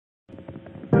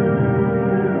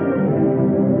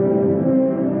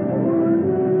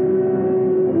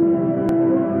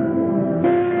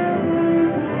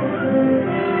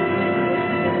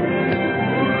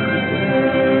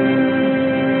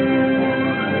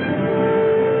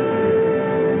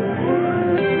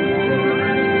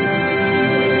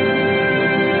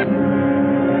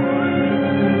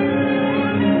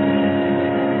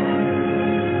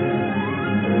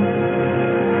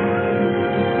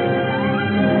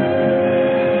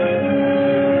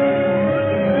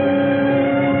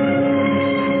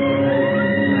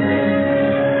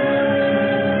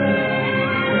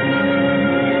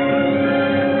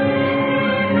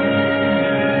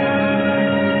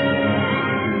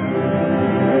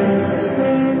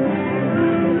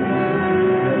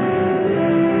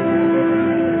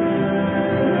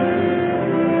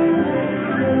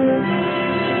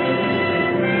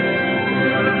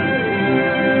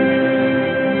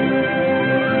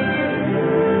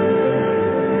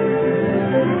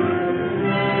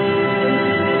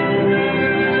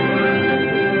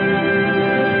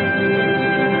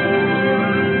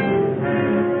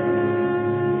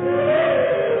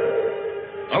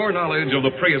knowledge of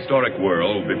the prehistoric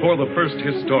world before the first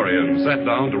historian sat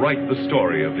down to write the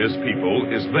story of his people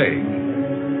is vague.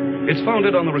 It's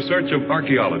founded on the research of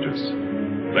archaeologists.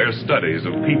 Their studies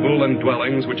of people and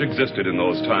dwellings which existed in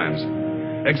those times.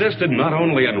 Existed not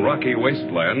only in rocky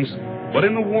wastelands, but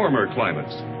in the warmer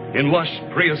climates, in lush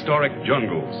prehistoric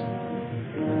jungles.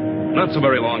 Not so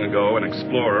very long ago, an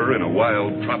explorer in a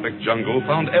wild tropic jungle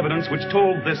found evidence which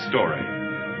told this story.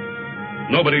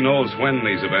 Nobody knows when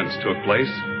these events took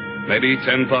place. Maybe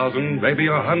 10,000, maybe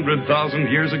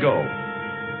 100,000 years ago.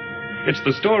 It's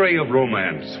the story of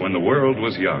romance when the world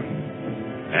was young.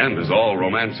 And as all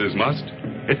romances must,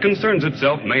 it concerns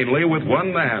itself mainly with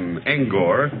one man,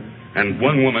 Angor, and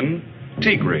one woman,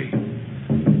 Tigri.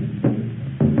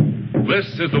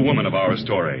 This is the woman of our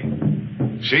story.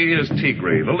 She is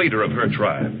Tigri, the leader of her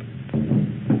tribe.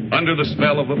 Under the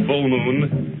spell of the full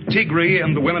moon, Tigri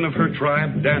and the women of her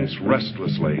tribe dance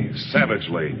restlessly,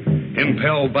 savagely,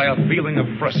 impelled by a feeling of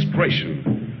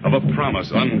frustration, of a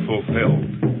promise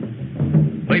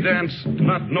unfulfilled. They dance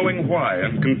not knowing why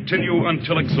and continue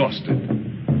until exhausted.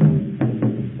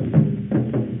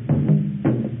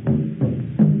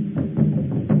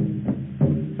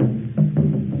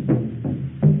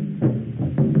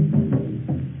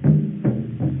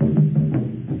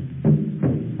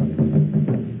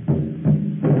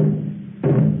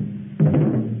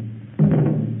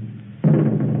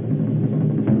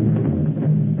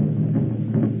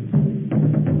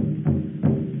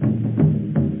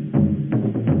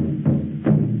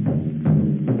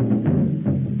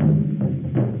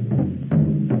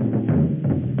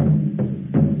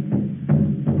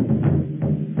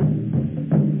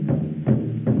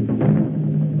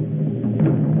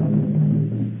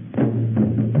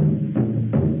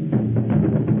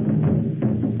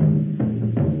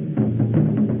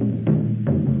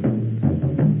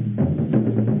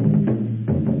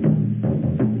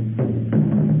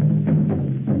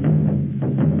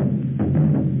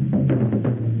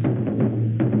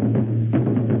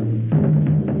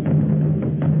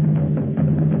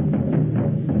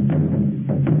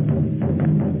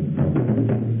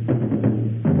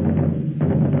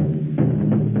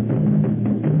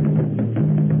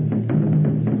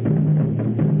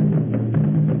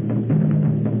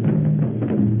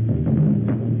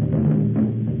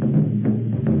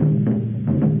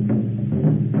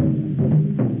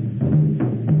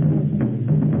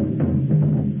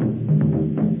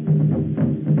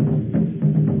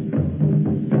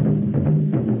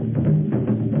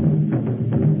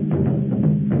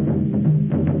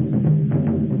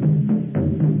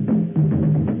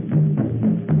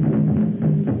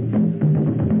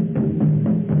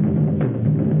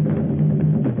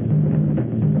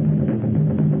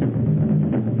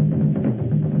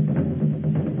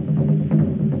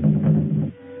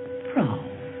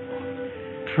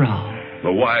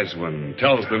 The wise one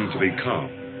tells them to be calm.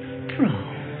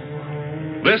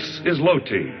 This is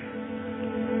Loti.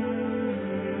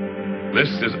 This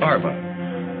is Arba.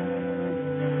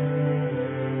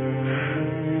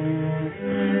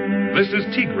 This is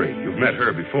Tigri. You've met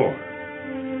her before.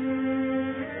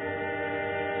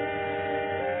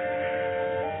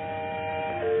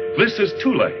 This is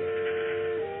Tule.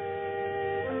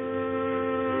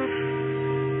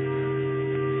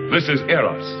 This is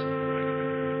Eros.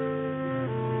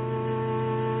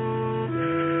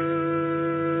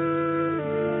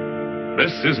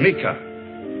 This is Nika.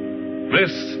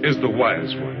 This is the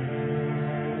wise one.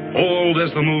 Old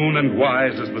as the moon and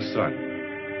wise as the sun.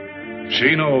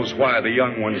 She knows why the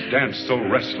young ones dance so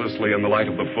restlessly in the light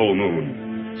of the full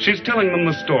moon. She's telling them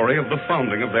the story of the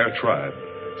founding of their tribe.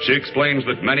 She explains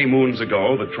that many moons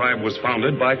ago, the tribe was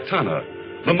founded by Tana,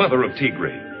 the mother of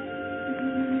Tigri.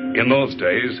 In those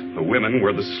days, the women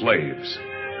were the slaves.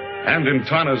 And in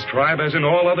Tana's tribe, as in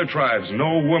all other tribes,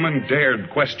 no woman dared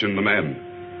question the men.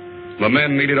 The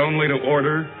men needed only to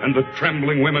order, and the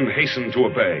trembling women hastened to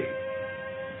obey.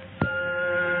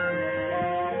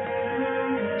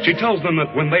 She tells them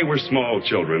that when they were small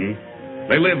children,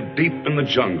 they lived deep in the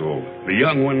jungle, the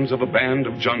young ones of a band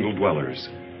of jungle dwellers.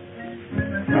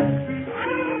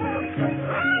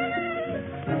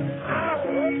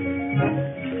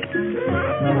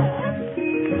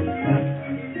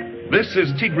 This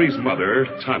is Tigri's mother,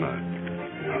 Tana.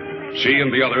 She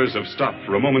and the others have stopped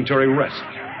for a momentary rest,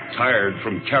 tired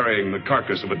from carrying the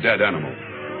carcass of a dead animal.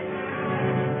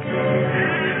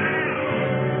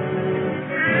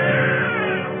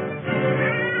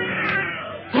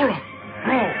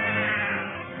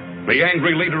 The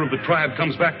angry leader of the tribe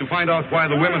comes back to find out why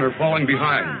the women are falling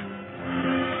behind.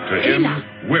 To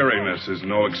him, weariness is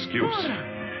no excuse.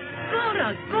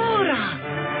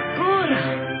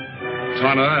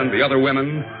 Tana and the other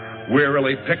women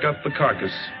wearily pick up the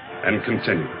carcass and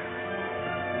continue.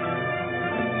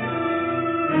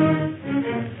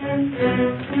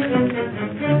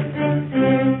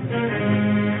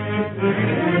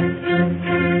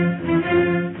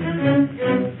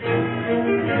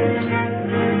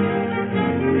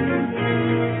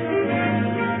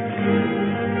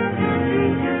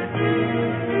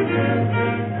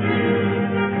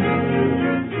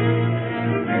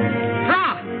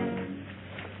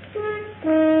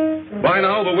 By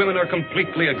now, the women are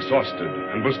completely exhausted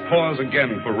and must pause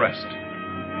again for rest.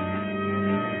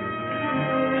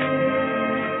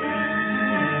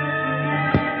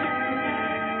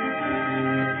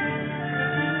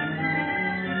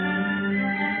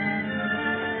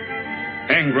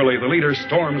 Angrily, the leader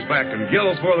storms back and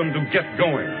yells for them to get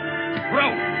going.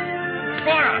 Row!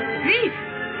 Cora! Please!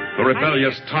 The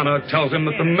rebellious Tana tells him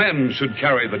that the men should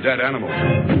carry the dead animals.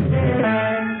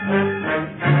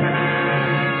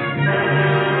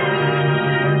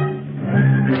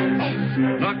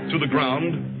 Knocked to the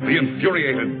ground, the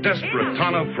infuriated, desperate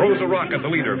Tana throws a rock at the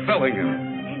leader, felling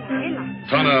him.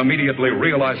 Tana immediately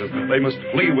realizes that they must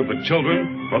flee with the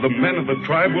children, or the men of the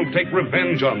tribe will take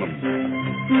revenge on them.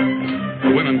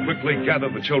 The women quickly gather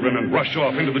the children and rush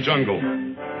off into the jungle.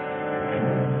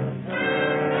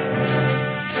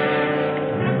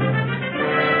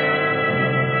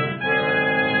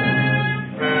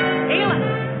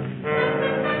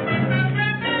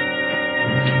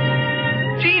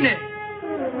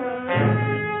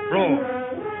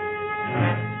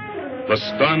 The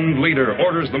stunned leader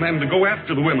orders the men to go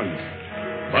after the women,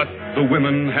 but the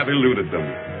women have eluded them.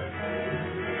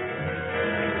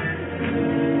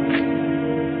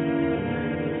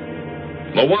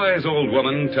 The wise old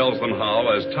woman tells them how,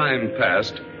 as time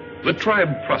passed, the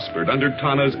tribe prospered under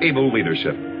Tana's able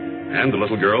leadership, and the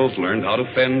little girls learned how to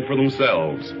fend for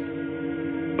themselves.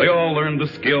 They all learned the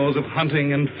skills of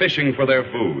hunting and fishing for their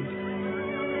food.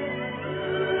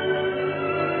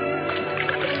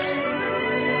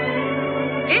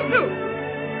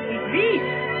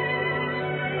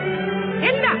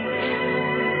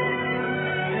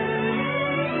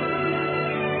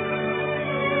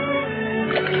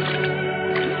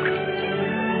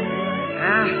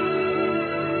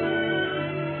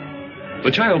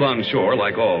 The child on shore,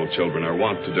 like all children are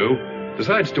wont to do,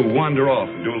 decides to wander off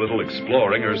and do a little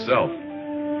exploring herself.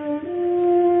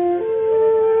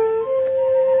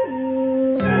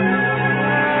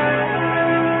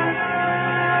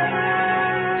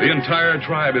 The entire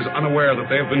tribe is unaware that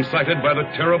they have been sighted by the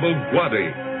terrible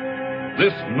Gwadi.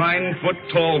 This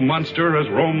 9-foot-tall monster has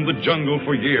roamed the jungle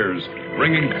for years,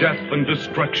 bringing death and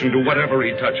destruction to whatever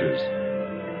he touches.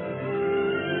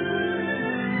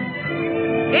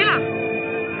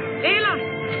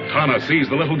 Tana sees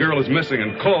the little girl is missing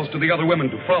and calls to the other women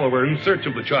to follow her in search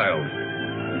of the child.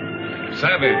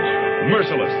 Savage,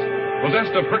 merciless,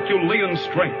 possessed of Herculean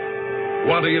strength,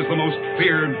 Gwadi is the most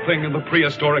feared thing in the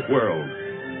prehistoric world.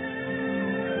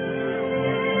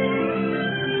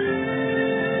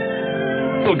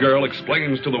 The little girl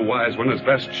explains to the wise one as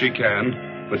best she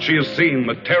can that she has seen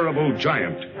the terrible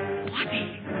giant.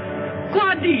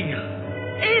 Gwadi!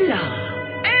 Ela!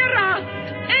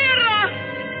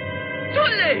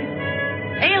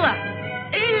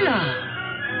 Ayla!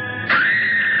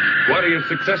 Gwadi has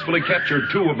successfully captured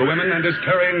 2 of the women and is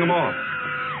carrying them off.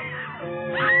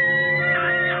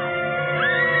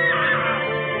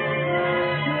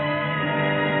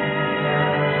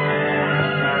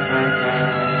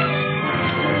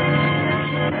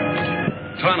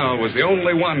 Tana was the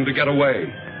only one to get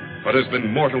away, but has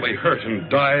been mortally hurt and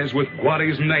dies with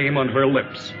Gwadi's name on her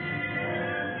lips.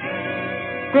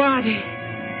 Gwadi.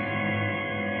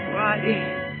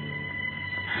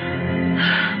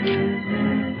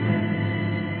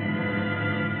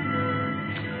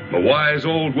 The wise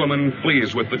old woman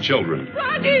flees with the children.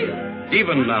 Gwadi!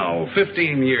 Even now,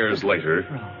 15 years later,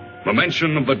 the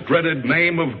mention of the dreaded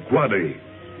name of Gwadi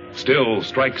still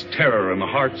strikes terror in the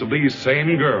hearts of these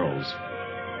same girls.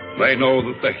 They know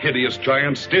that the hideous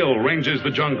giant still ranges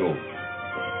the jungle.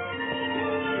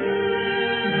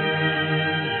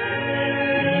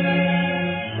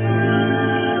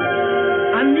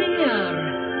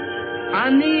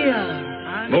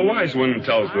 The wise one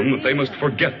tells them that they must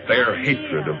forget their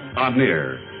hatred of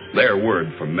Anir, their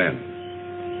word for men.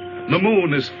 The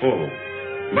moon is full.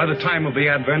 By the time of the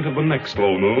advent of the next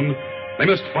full moon, they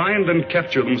must find and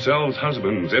capture themselves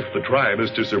husbands if the tribe is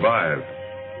to survive.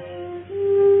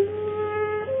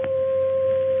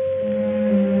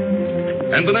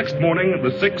 And the next morning,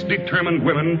 the 6 determined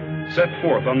women set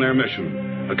forth on their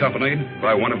mission, accompanied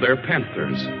by one of their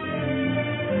panthers.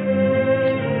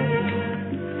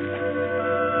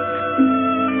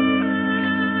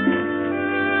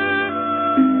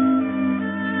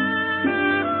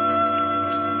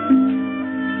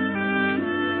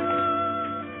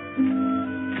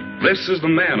 This is the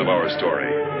man of our story.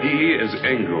 He is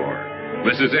Angor.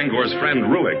 This is Angor's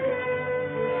friend, Ruig.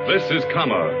 This is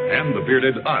Kama and the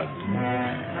bearded Ad.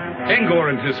 Angor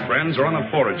and his friends are on a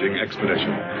foraging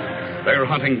expedition. They're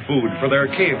hunting food for their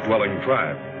cave-dwelling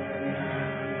tribe.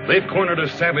 They've cornered a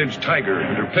savage tiger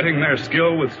and are pitting their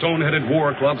skill with stone-headed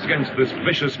war clubs against this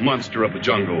vicious monster of the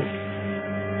jungle.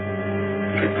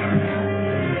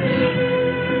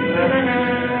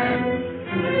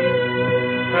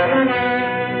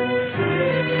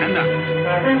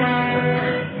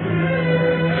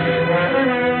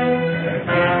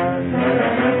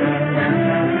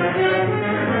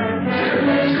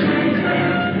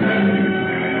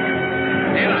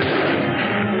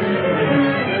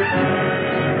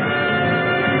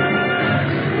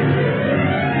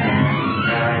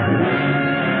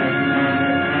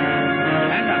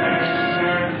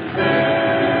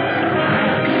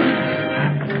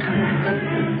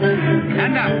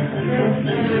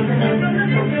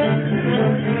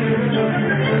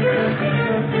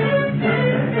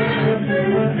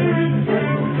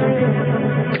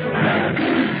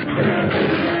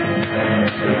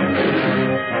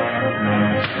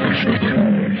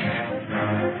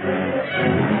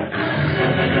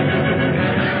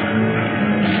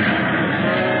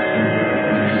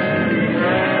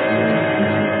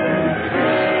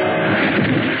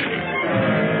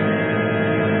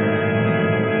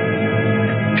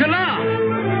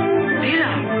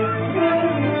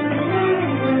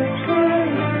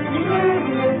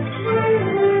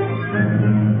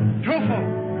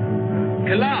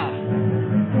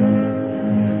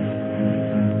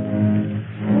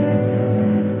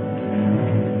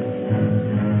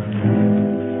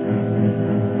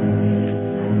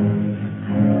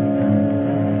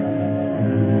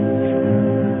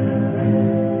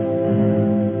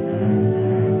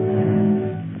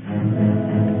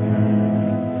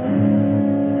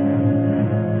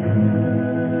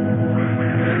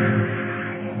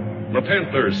 The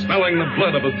panther, smelling the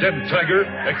blood of a dead tiger,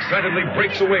 excitedly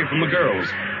breaks away from the girls.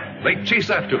 They chase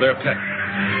after their pet.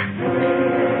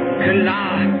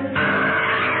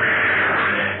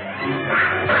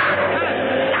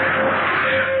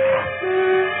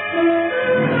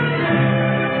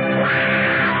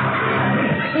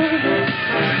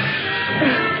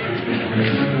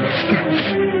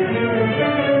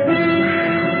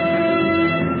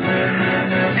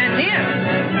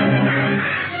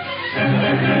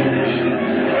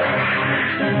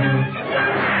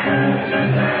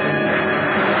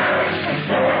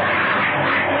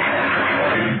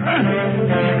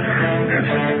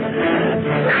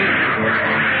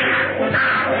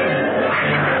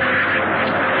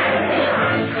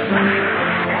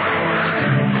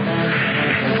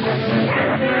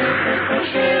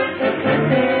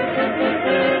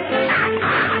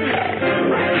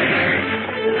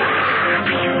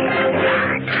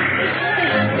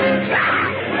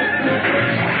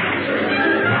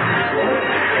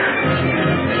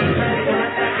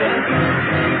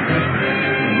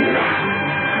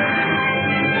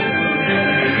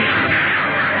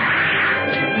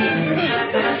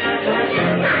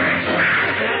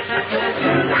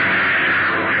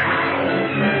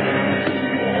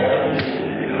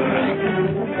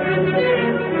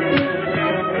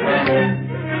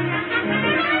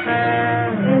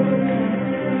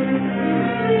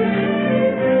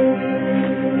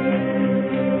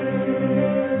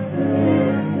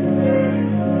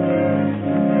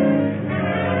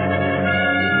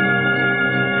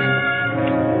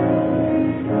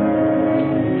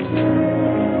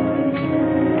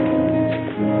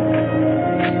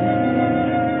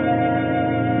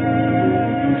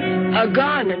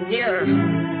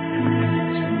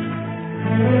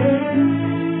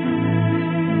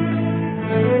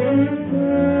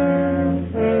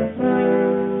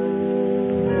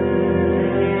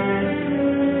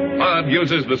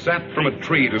 Uses the sap from a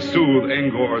tree to soothe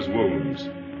Angor's wounds.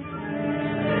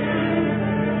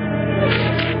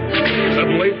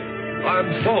 Suddenly,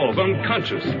 Ad falls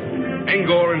unconscious.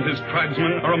 Angor and his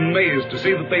tribesmen are amazed to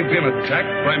see that they've been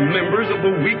attacked by members of the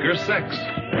weaker sex.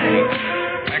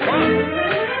 Back on!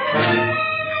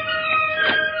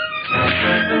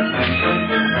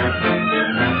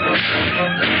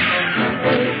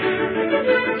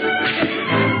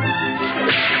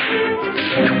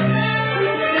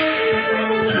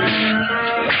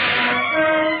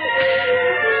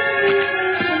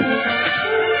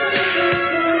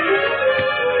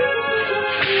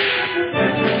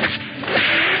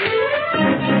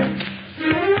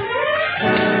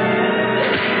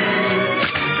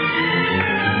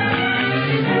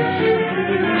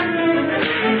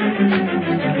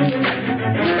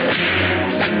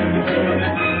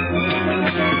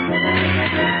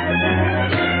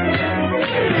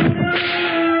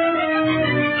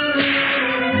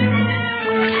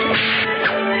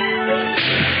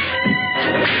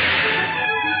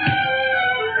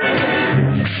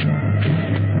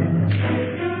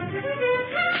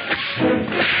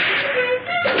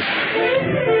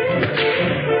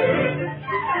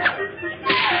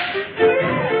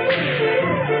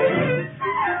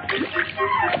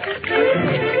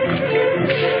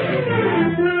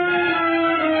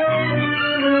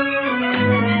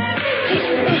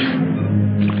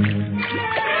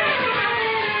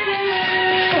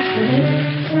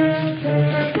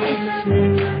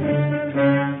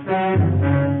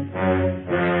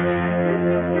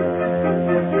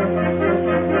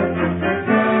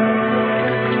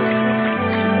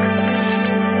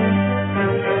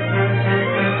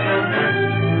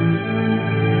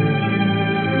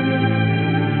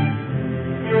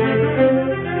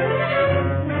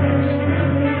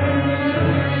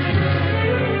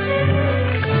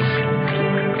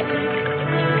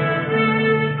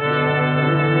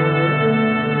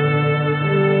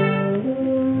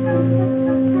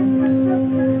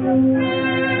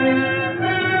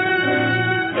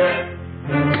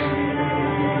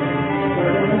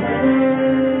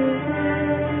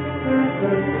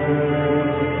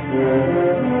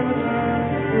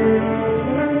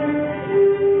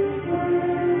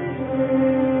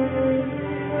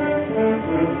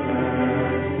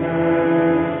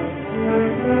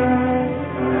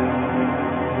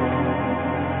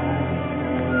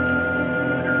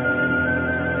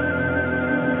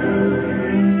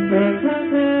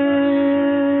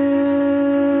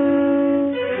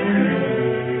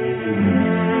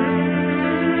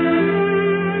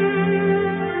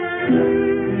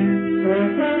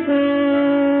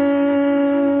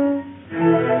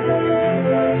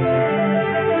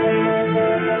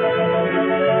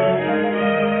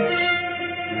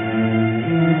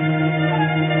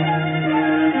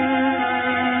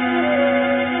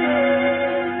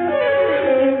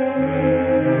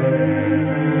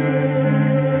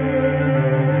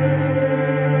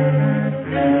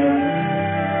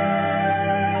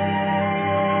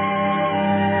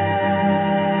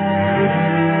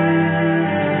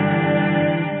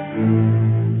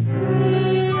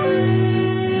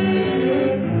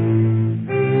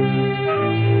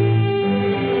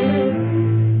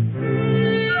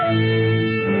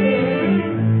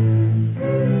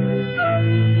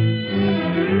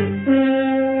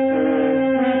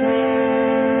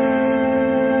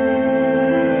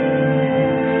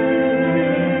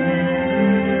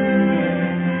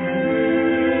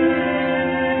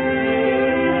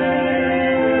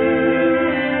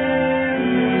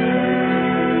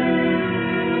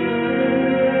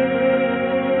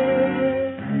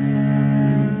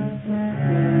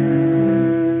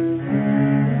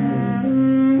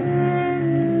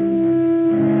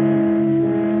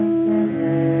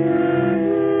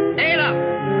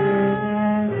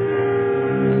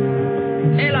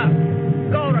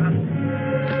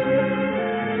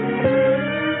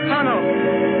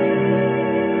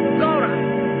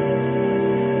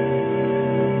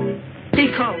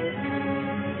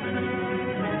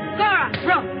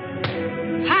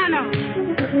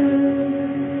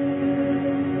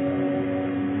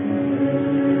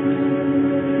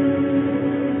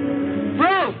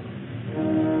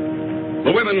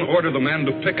 The women order the men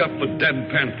to pick up the dead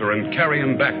panther and carry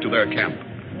him back to their camp.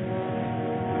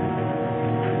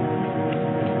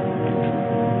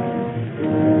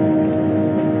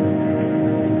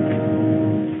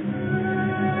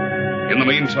 In the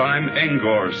meantime,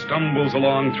 Angor stumbles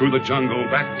along through the jungle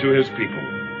back to his people.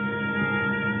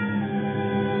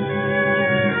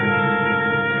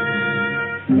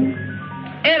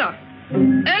 Ella!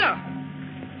 Ella!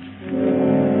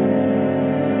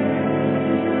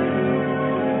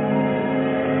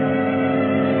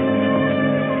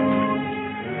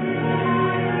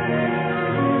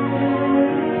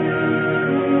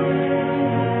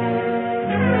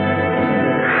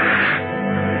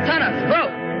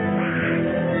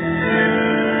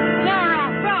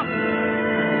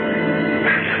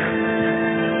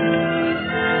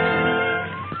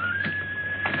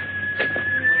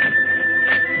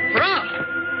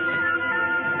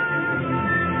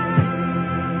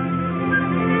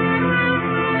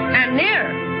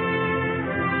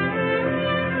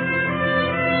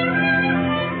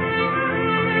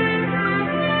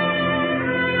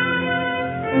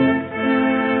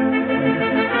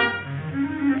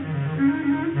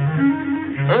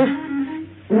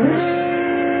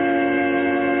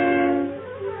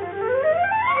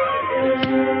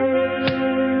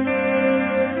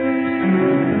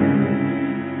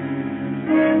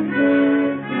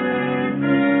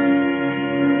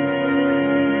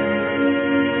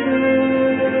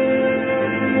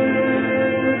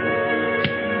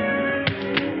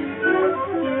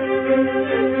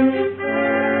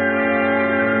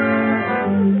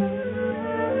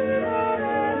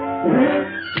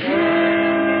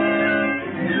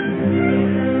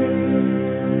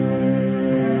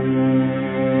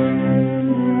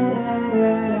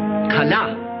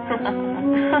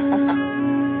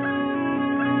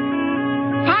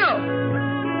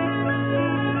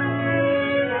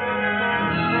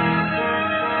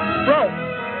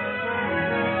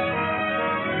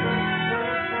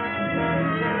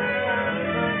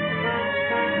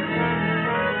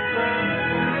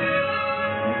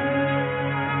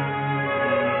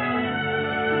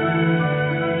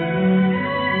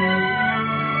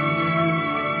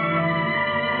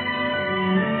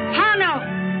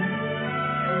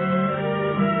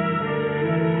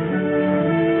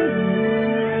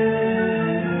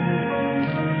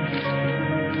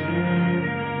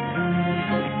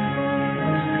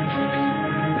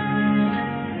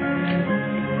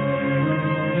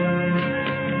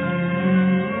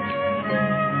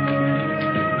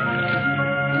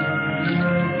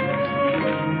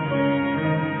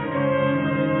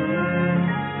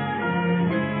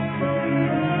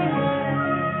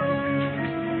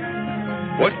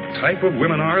 What type of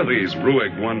women are these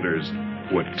Ruig wonders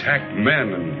who attack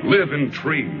men and live in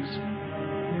trees?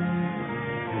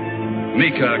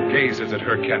 Nika gazes at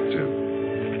her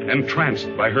captive,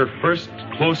 entranced by her first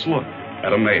close look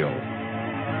at a male.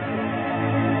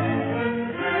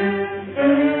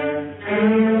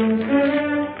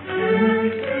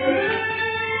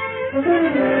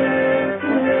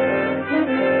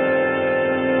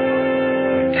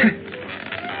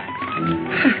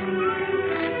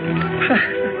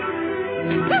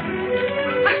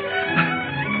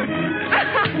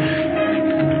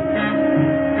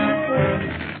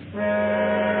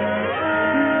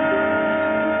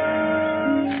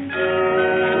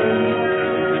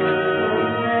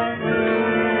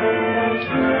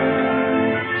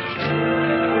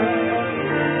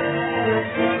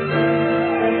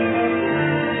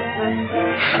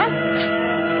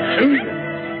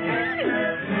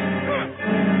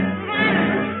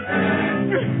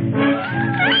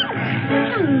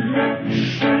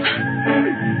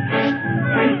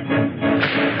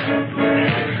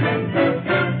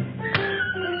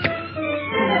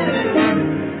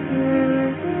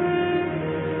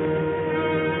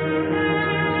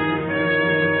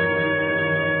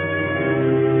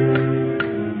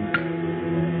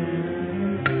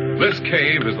 This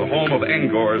cave is the home of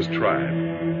Angor's tribe,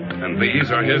 and these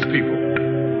are his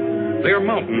people. They are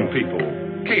mountain people,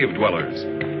 cave dwellers.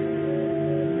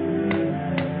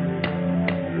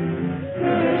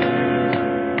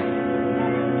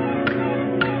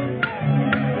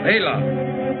 Hela.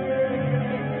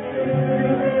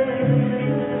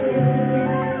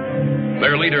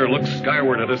 Their leader looks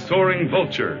skyward at a soaring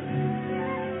vulture,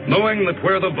 knowing that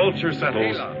where the vulture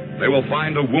settles, they will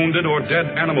find a wounded or dead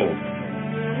animal.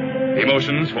 He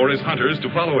motions for his hunters to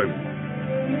follow him.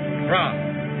 Ra.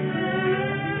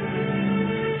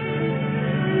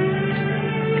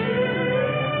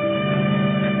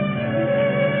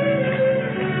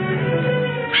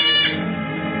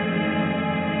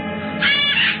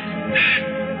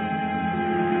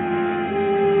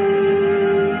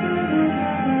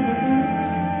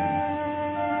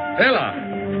 Hela.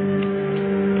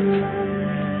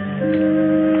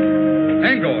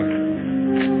 Angor.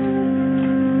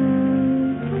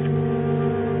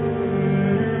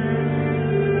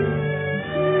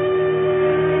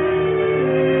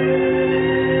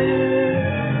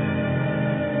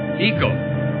 Iko.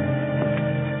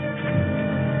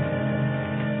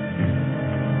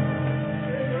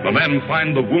 The men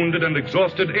find the wounded and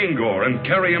exhausted Angor and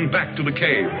carry him back to the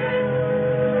cave.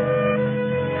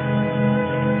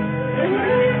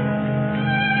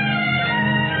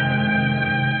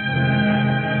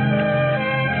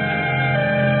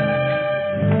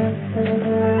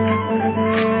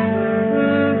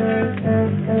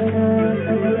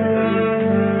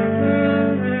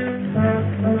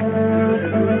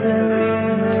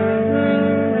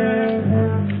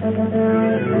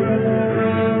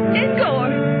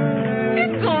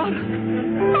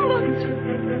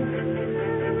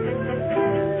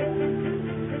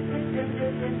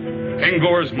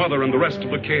 Angor's mother and the rest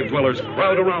of the cave dwellers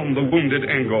crowd around the wounded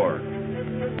Angor.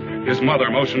 His mother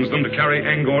motions them to carry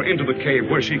Angor into the cave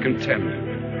where she can tend.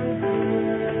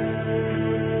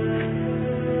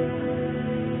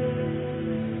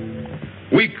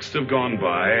 Weeks have gone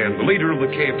by, and the leader of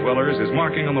the cave dwellers is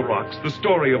marking on the rocks the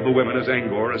story of the women as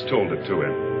Angor has told it to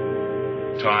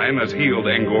him. Time has healed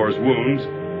Angor's wounds,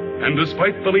 and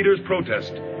despite the leader's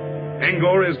protest,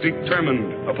 Angor is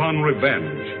determined upon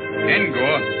revenge.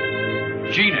 Angor.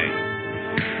 Gine.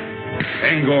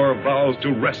 Angor vows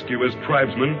to rescue his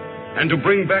tribesmen and to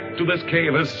bring back to this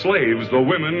cave as slaves the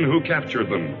women who captured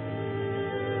them.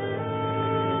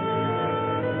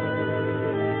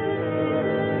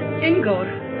 Angor.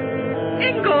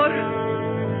 Angor.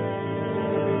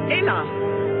 Ela.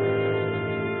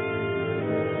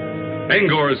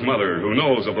 Angor's mother, who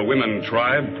knows of the women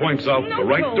tribe, points out the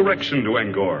right direction to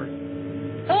Angor.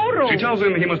 She tells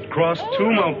him he must cross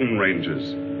 2 mountain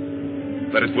ranges,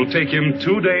 that it will take him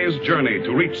 2 days' journey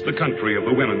to reach the country of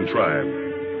the women tribe.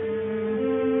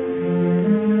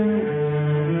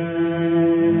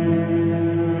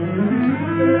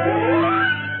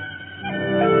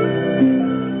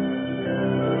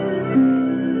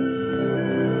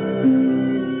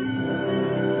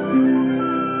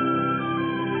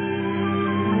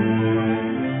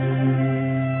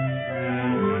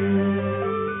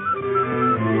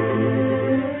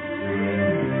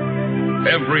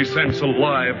 Every sense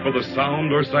alive for the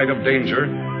sound or sight of danger,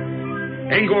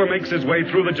 Angor makes his way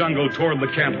through the jungle toward the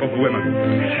camp of the women.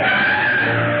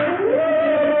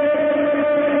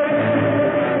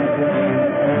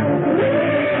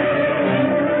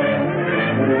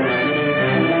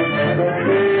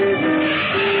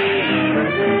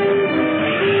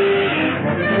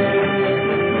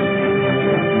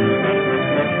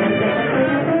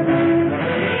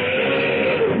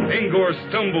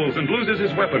 stumbles and loses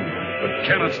his weapon, but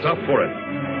cannot stop for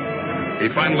it. He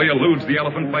finally eludes the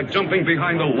elephant by jumping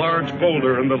behind a large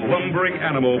boulder, and the lumbering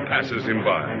animal passes him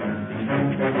by.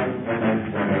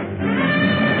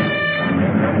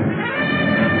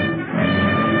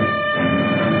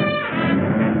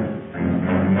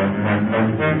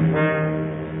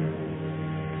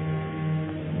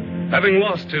 Having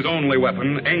lost his only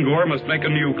weapon, Angor must make a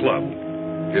new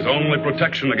club, his only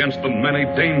protection against the many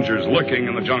dangers lurking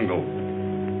in the jungle.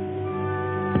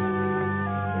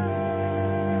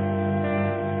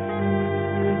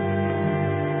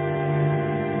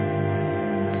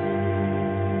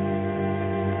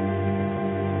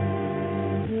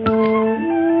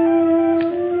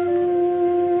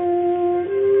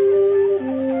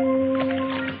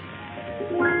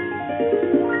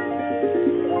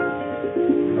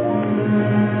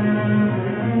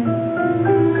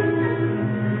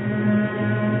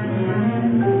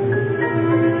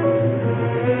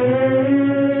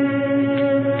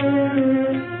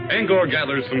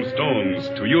 Gathers some stones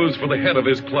to use for the head of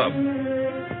his club.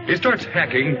 He starts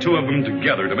hacking two of them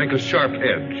together to make a sharp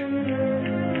edge.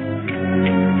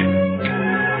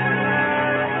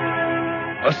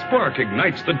 A spark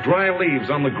ignites the dry leaves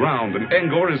on the ground, and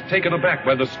Angor is taken aback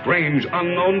by the strange,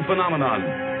 unknown phenomenon,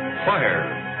 fire.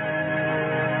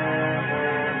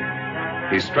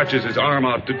 He stretches his arm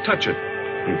out to touch it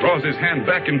and draws his hand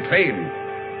back in pain.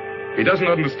 He doesn't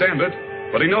understand it,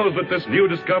 but he knows that this new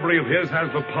discovery of his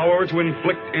has the power to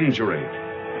inflict injury.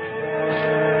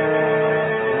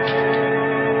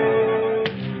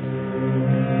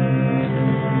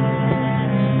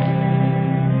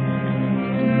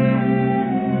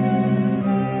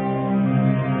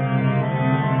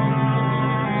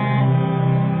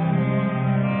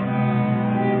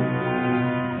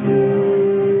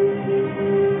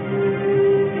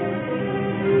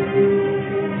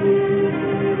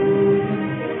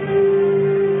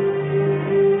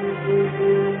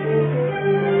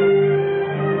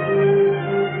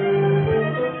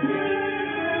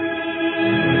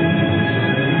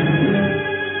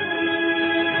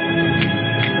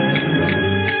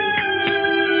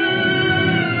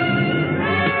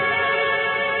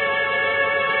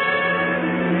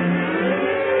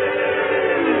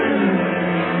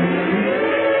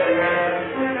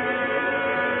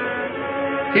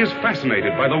 He is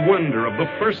fascinated by the wonder of the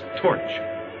first torch.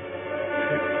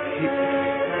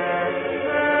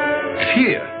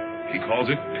 Pier. He calls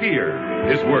it pier,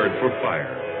 his word for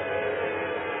fire.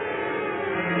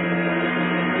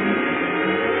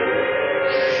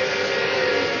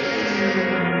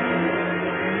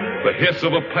 The hiss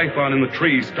of a python in the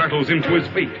tree startles him to his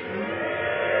feet.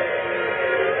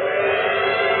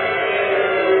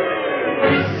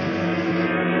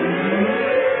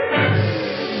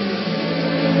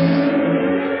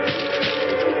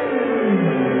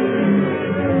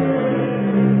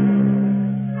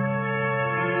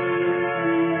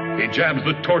 Jabs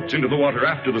the torch into the water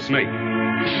after the snake.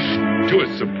 To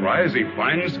his surprise, he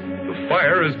finds the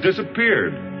fire has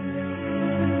disappeared.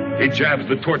 He jabs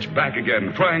the torch back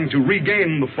again, trying to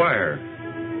regain the fire,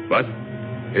 but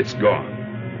it's gone.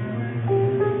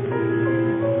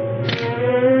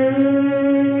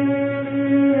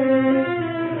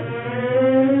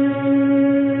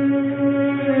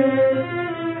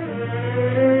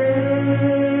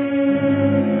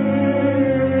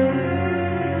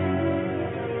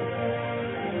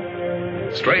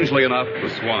 Strangely enough, the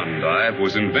swan dive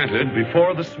was invented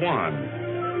before the swan.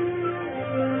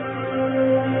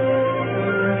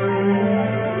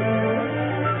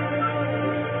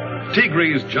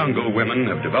 Tigri's jungle women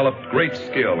have developed great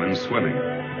skill in swimming,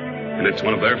 and it's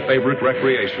one of their favorite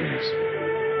recreations.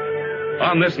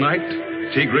 On this night,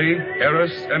 Tigri,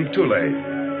 Eris, and Tule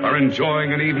are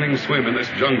enjoying an evening swim in this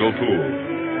jungle pool.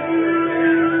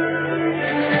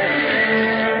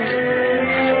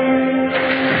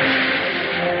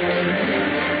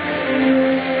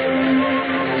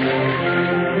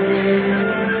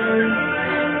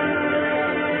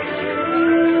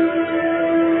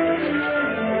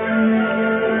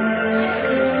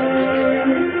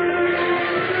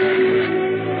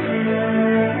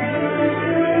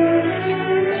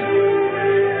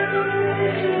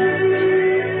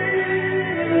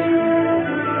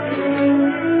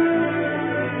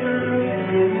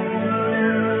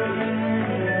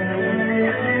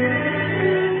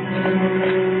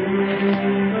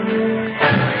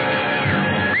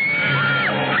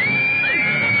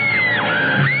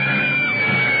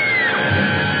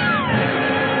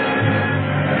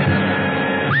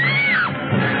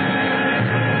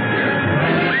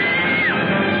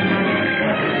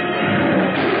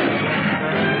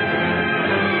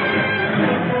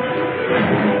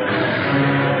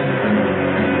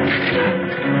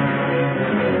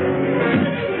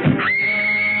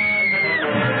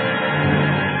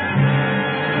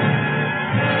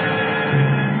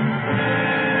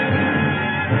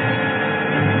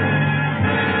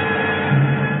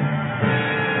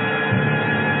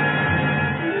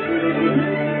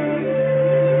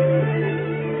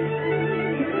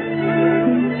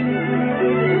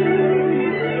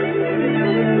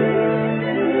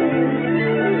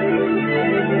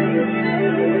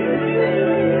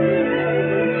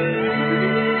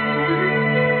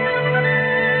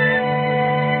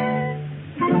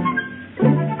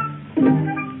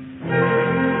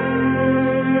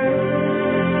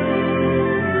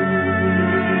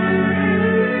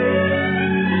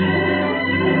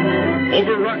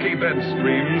 Over rocky bed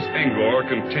streams, Ingor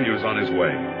continues on his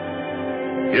way.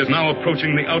 He is now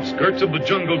approaching the outskirts of the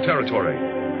jungle territory.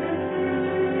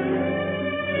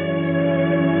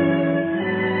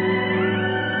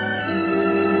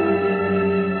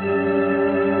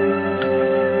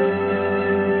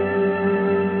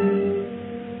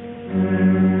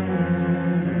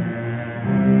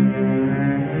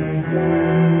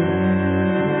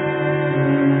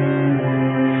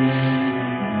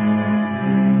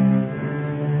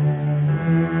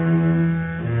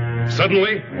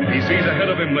 Suddenly, he sees ahead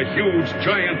of him the huge,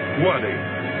 giant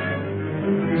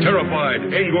Wadi. Terrified,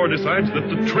 Ingor decides that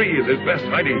the tree is his best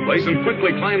hiding place and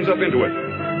quickly climbs up into it.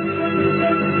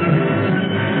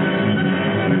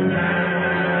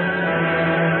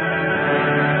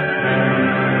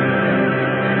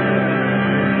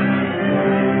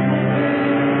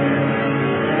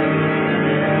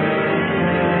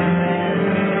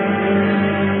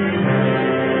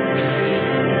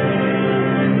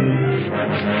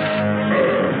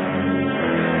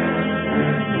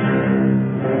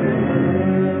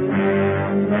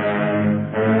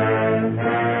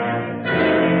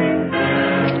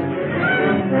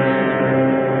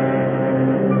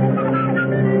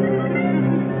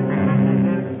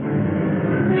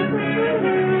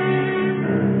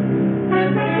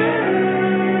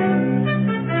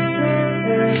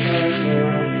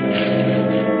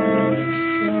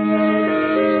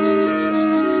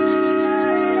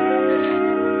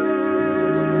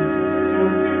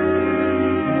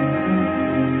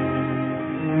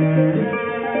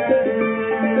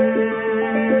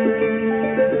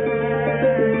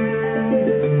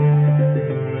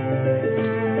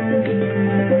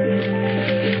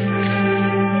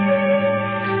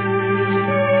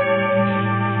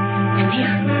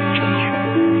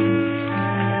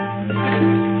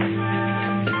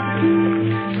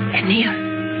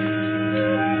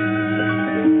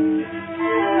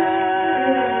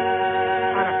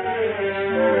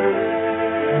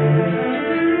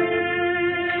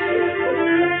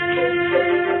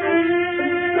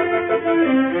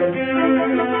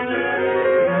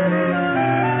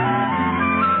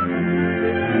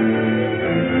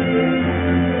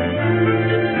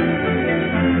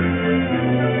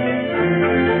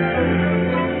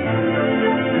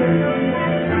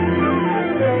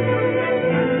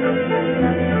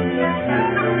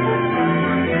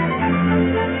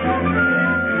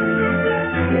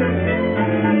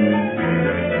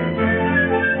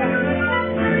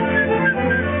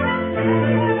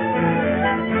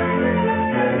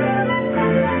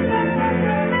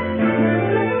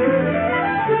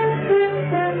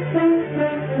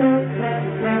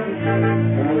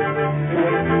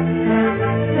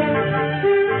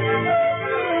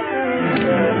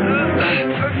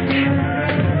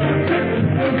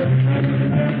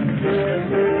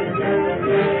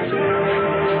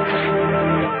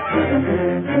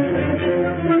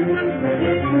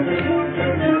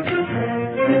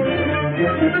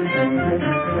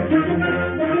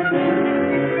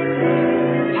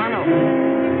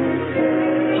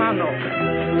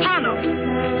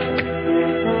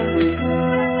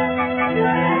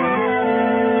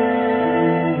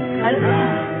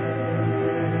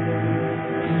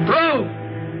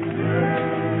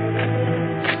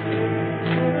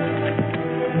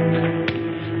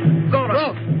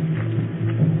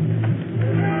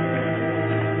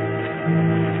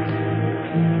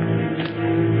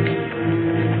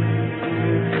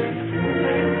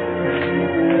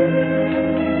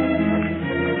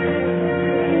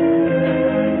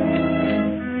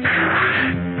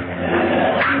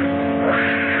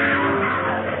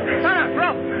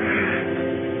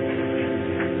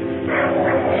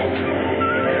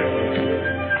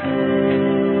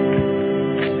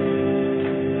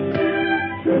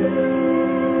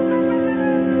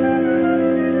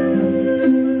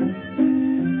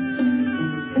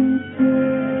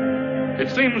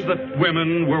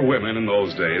 Women were women in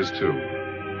those days, too.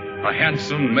 A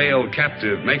handsome male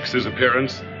captive makes his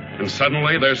appearance, and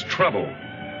suddenly there's trouble.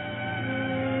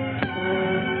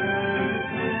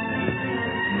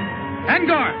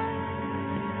 Angor!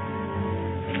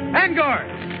 Angor!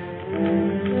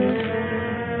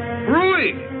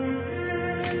 Rui!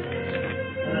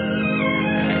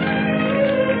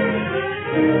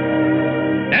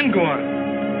 Angor!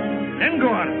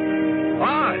 Angor!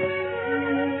 Ah!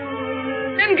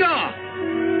 Angor!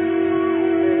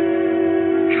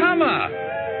 Come!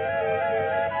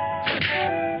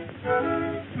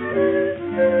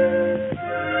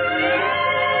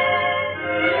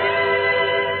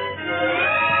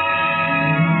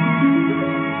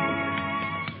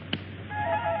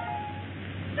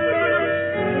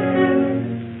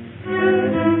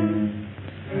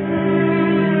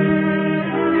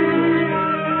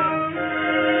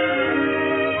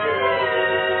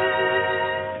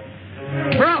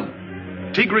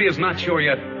 is not sure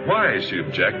yet why she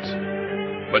objects,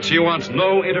 but she wants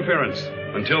no interference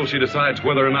until she decides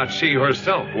whether or not she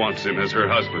herself wants him as her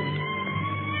husband.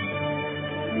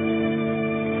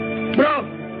 Bro!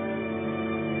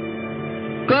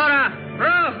 Cora!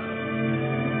 Bro!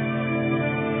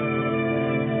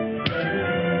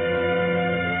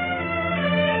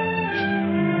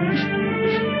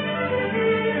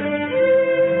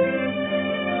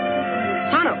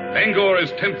 Angor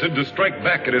is tempted to strike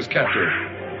back at his captor,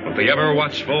 but the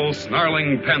ever-watchful,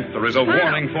 snarling panther is a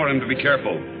warning for him to be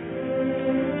careful.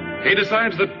 He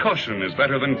decides that caution is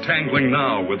better than tangling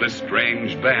now with this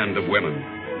strange band of women.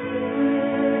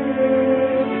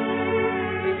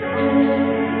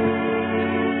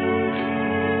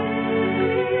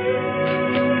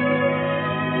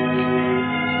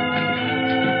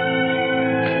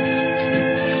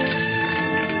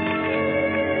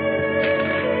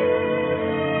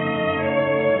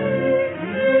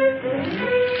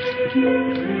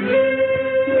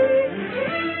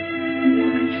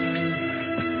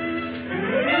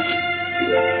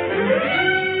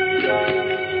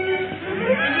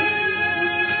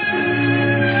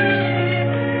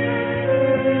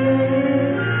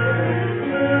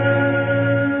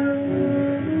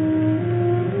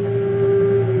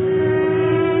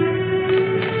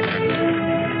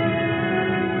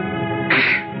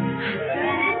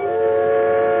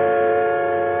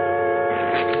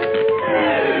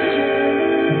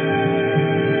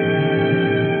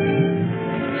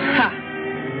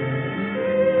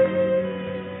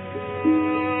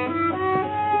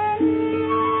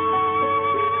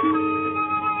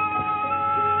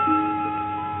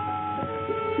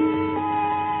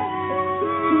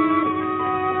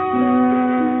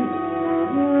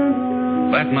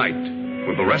 That night,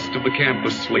 when the rest of the camp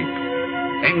was asleep,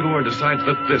 Angor decides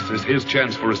that this is his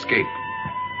chance for escape.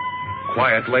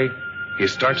 Quietly, he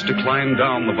starts to climb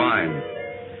down the vine.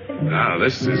 Now,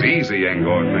 this is easy,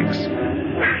 Angor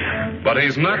thinks. But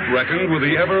he's not reckoned with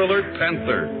the ever-alert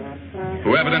panther,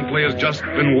 who evidently has just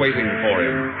been waiting for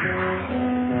him.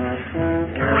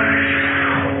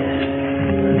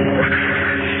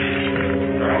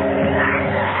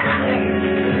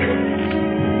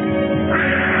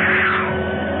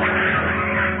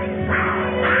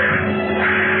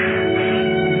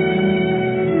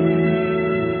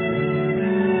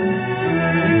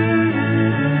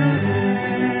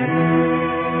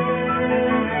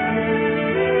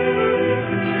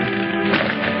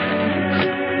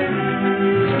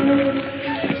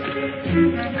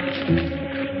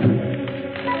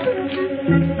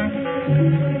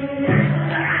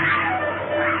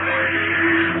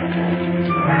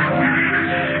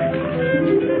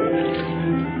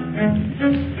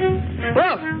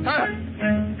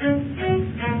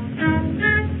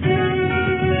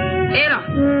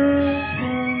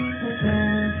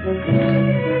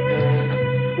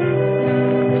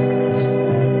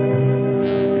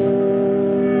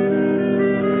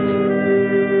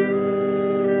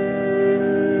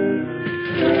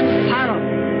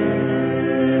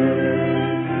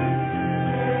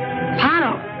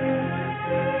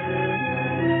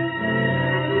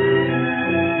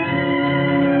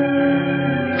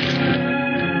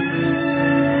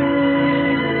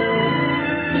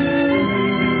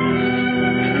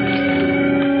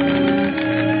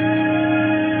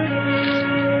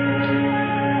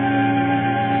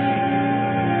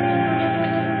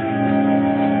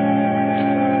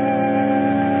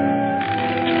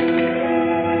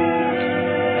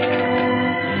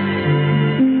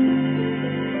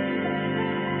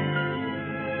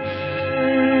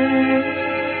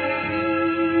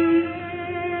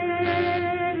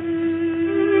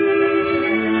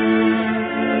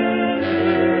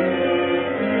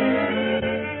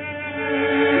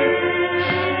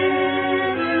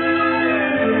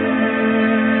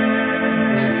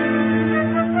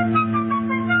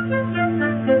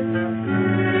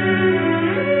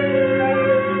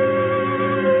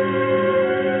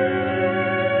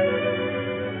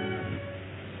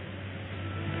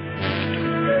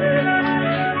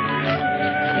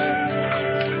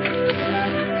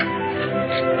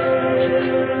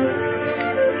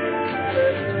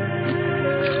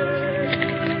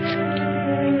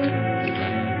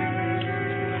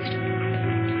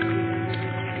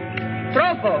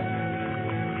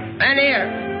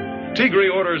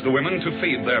 Tigri orders the women to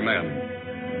feed their men.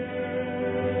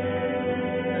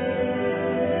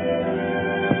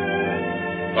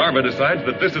 Arba decides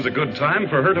that this is a good time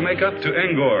for her to make up to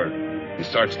Angor. He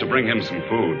starts to bring him some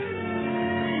food.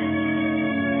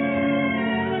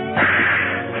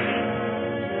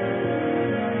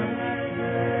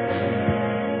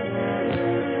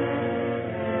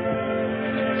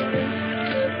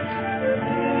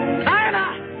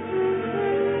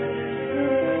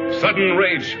 Sudden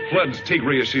rage floods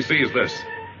Tigre as she sees this.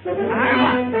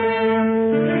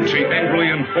 She angrily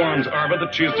informs Arva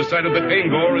that she has decided that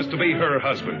Angor is to be her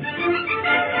husband.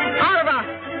 Arva!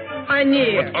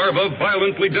 Anir! But Arva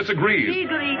violently disagrees.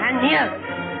 Tigre! Anir!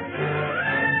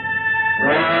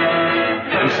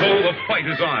 And so the fight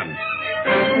is on.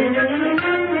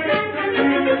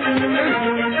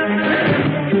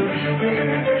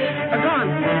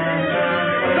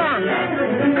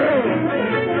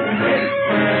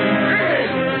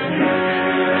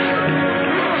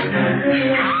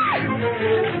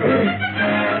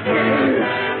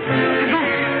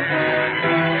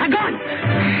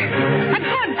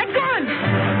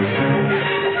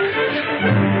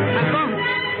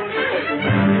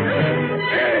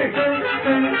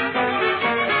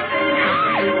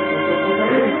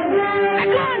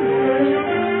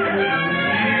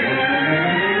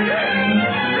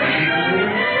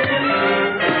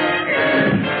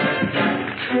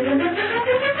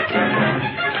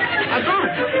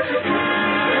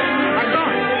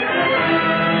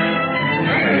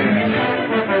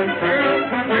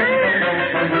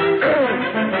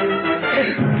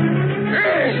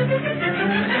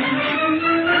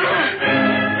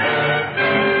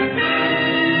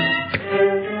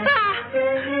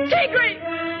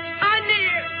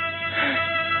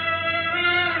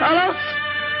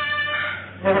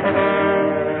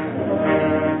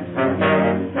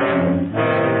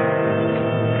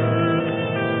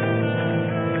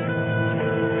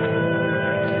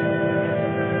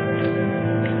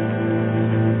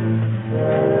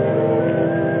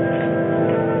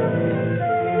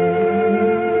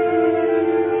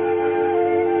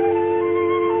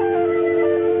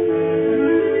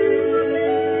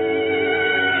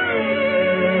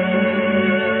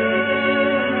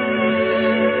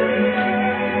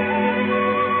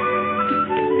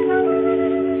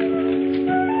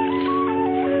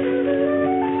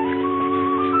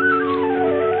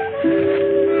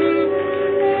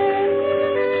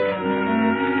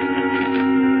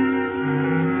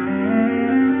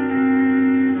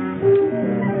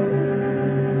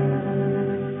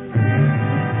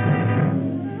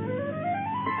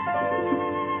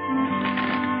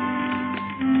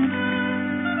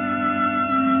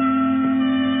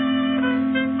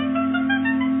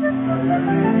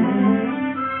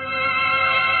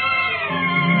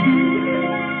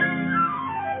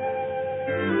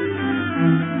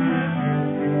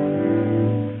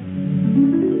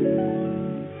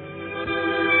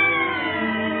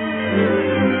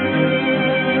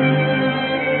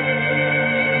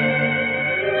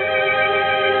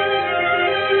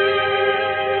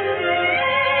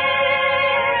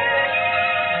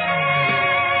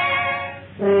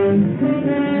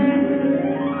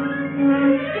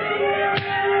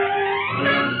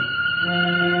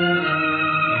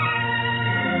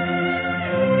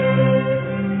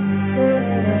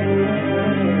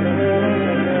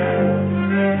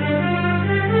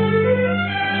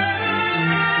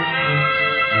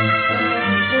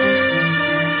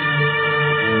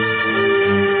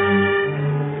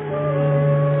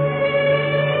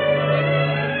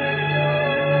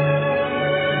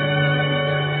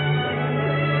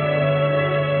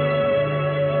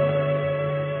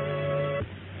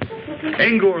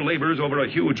 Angor labors over a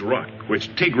huge rock,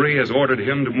 which Tigre has ordered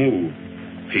him to move.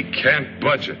 He can't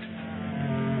budge it.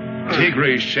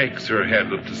 Tigre shakes her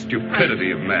head at the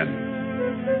stupidity of men.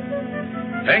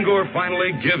 Angor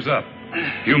finally gives up,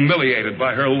 humiliated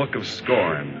by her look of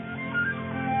scorn.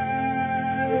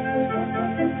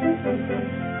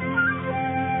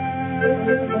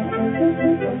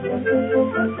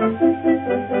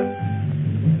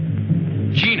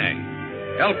 Gine,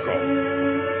 Elko,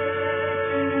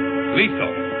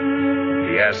 Lethal.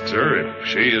 He asks her if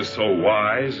she is so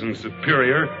wise and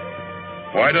superior,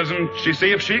 why doesn't she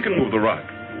see if she can move the rock?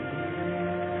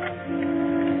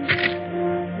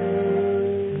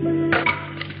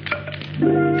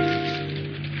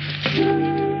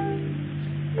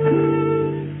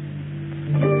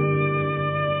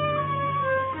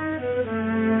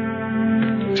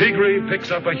 Tigre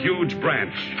picks up a huge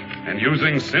branch and,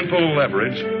 using simple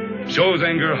leverage, shows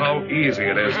Angor how easy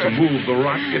it is to move the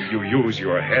rock if you use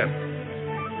your head.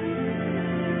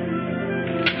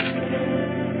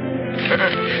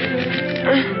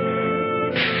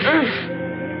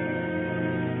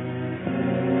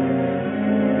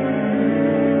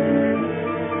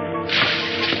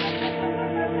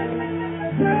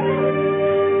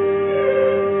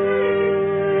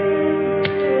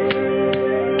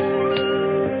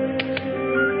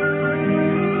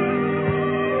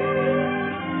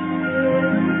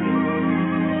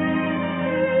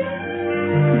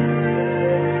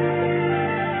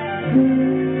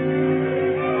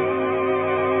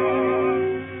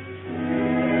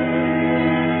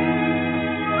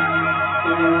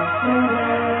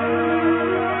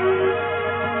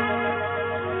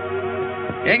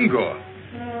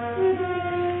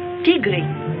 Tigri.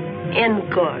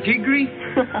 Engor. Tigri?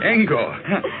 Engor.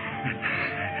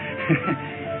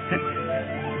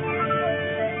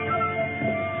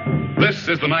 This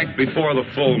is the night before the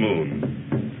full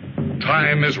moon.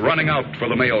 Time is running out for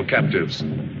the male captives.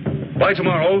 By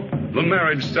tomorrow, the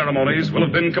marriage ceremonies will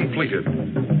have been completed.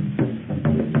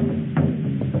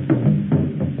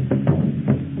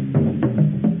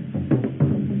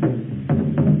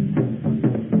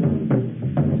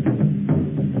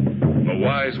 The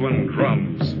wise one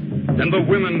drums, and the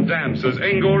women dance as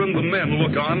Angor and the men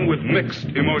look on with mixed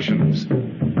emotions.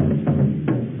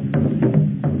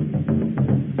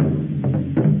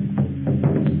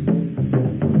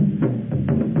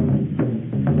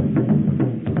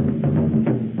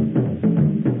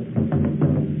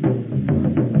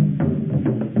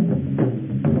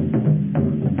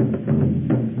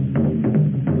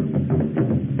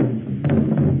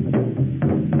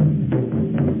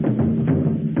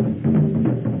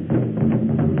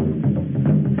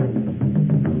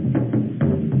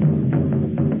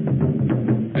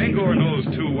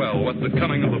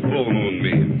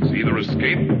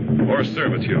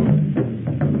 Servitude.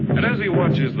 And as he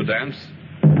watches the dance,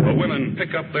 the women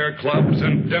pick up their clubs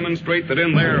and demonstrate that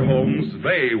in their homes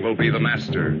they will be the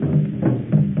master.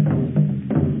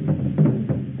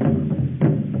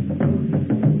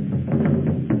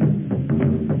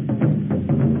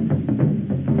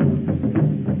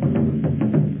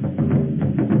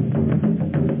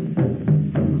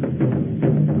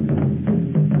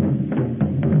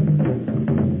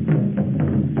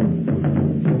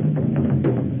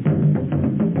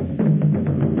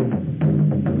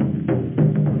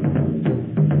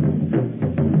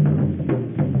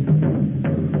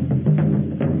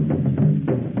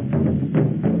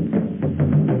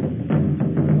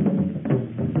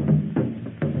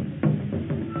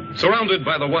 Surrounded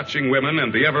by the watching women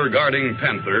and the ever-guarding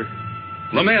panther,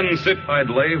 the men sit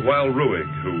idly while Ruig,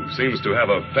 who seems to have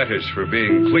a fetish for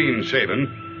being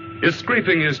clean-shaven, is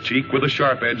scraping his cheek with a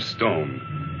sharp-edged stone.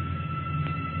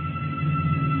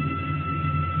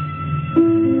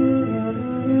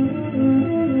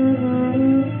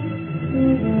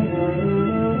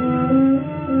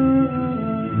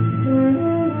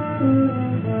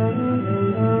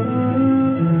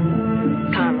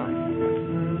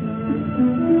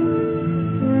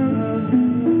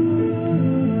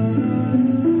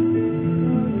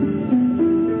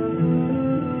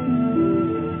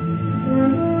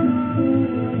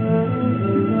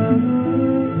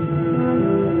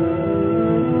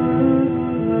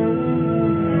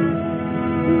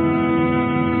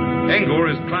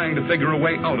 Figure a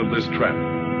way out of this trap.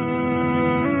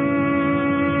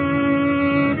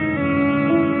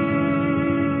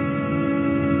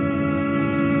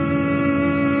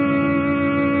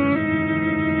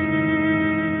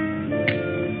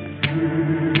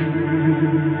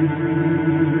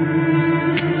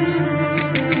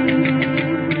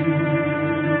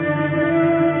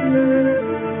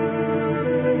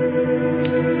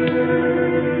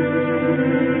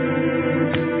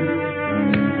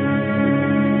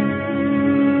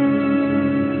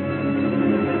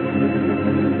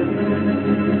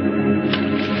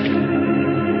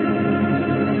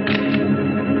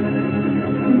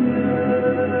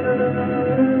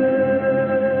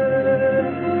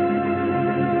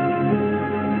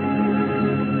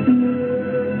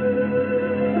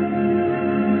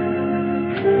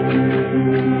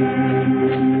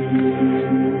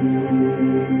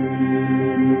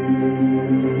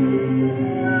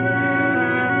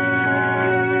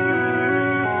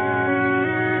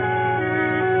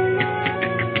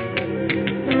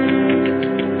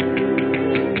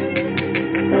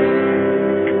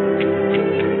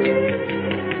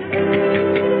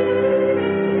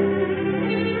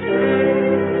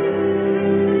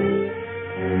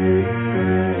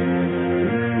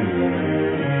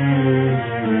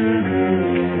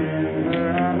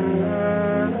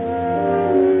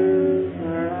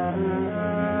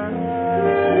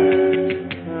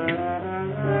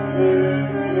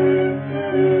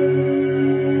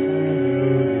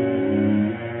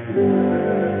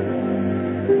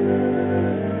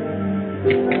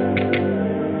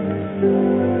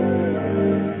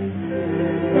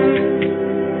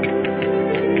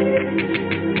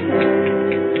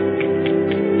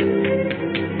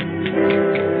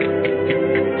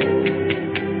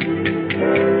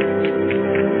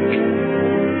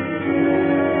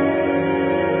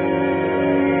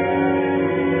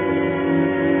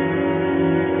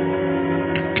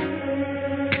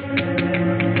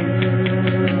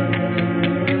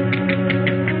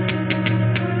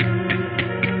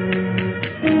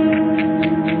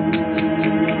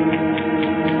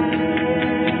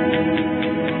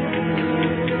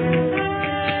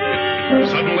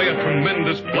 a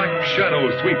tremendous black shadow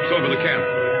sweeps over the camp.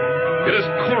 It is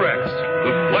Korax,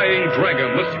 the flying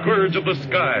dragon, the scourge of the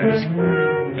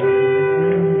skies.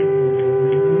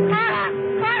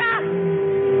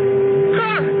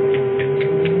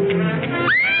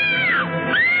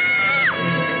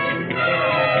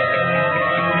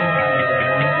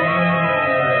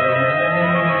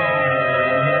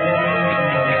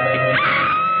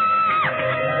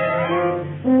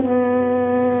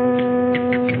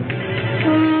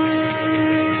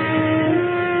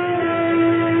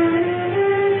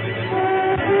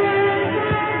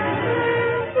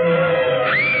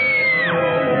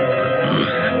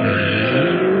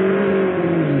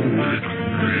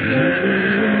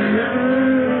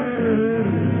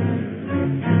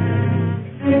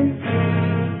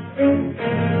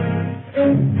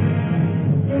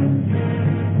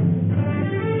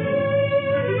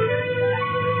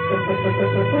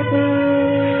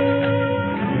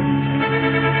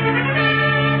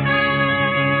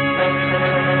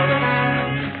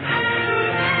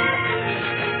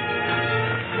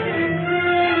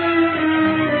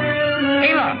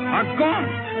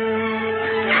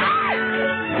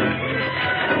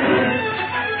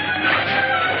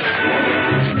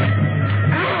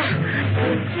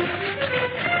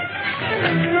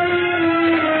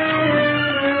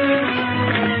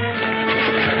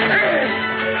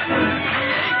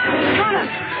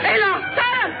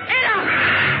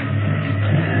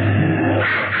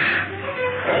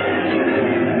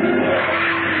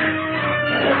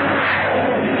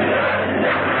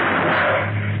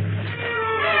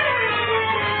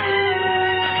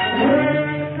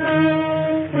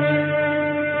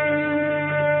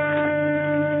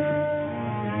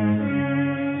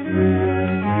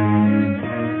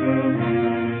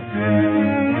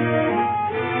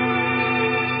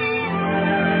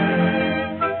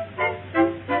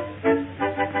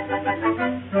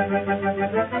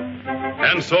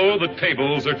 And so the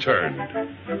tables are turned.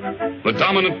 The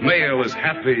dominant male is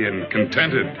happy and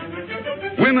contented.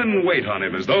 Women wait on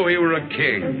him as though he were a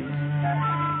king.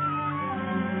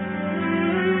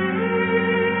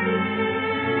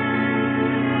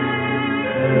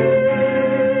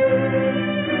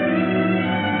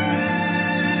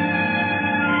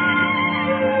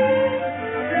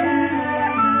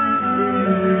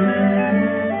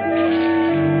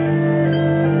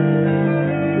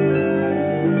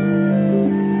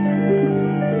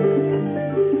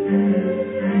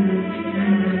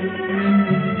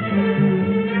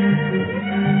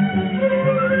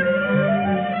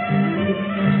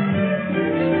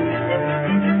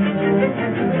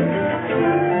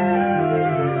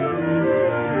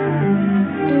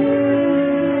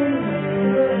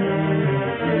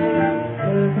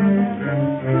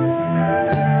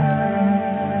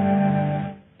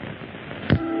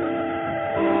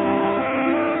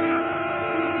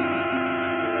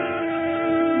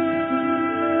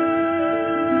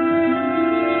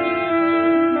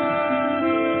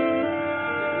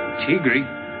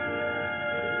 Tigri.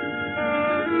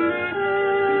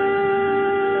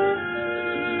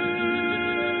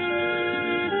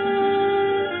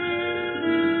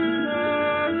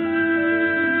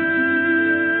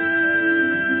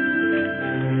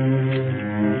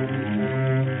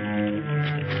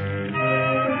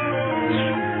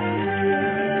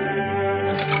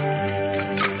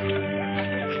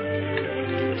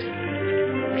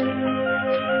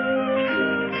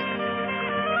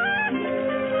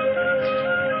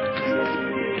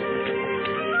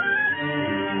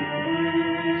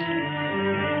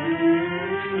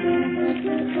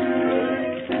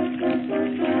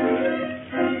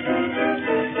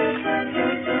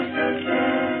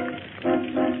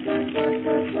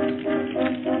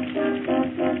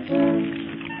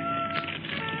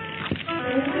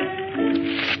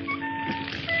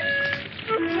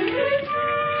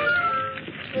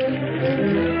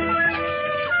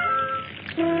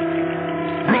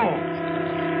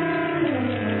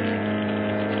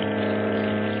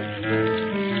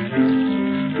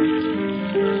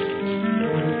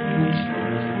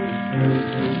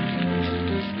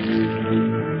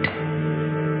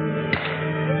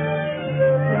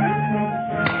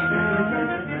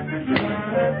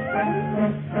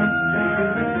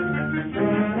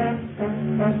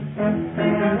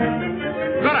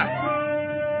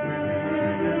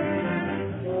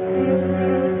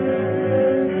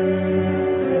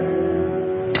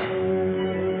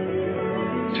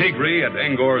 Tigri, at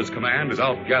Angor's command, is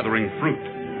out gathering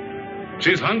fruit.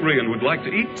 She's hungry and would like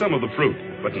to eat some of the fruit,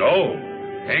 but no,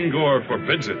 Angor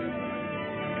forbids it.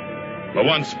 The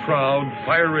once proud,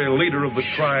 fiery leader of the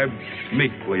tribe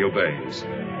meekly obeys.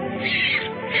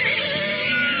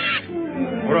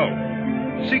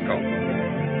 Bro, seek Eco.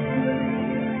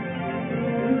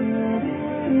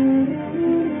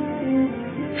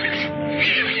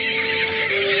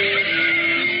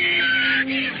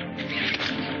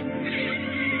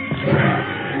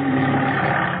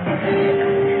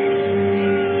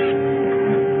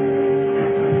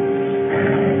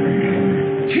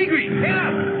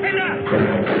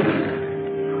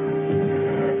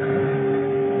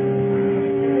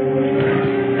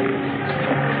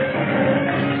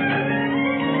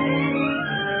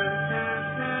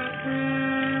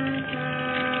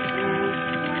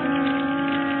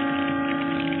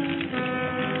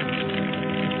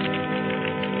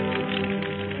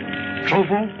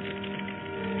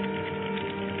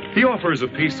 He offers a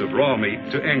piece of raw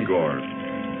meat to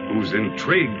Angor, who's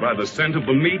intrigued by the scent of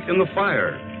the meat in the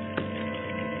fire.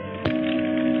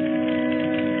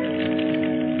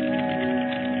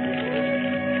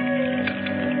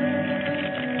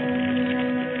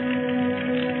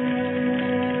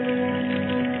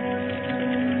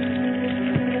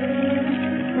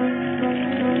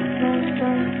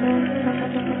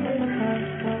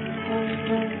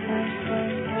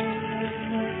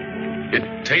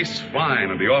 Tastes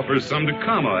fine, and he offers some to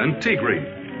Kama and Tigri.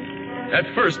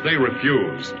 At first, they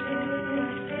refuse.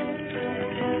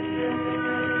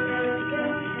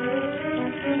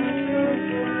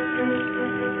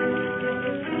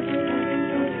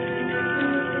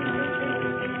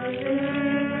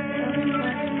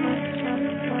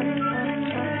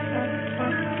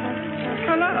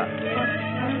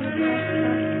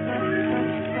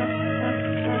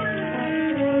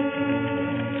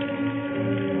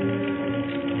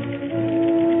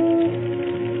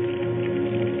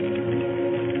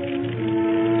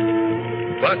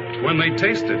 When they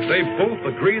taste it, they both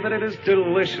agree that it is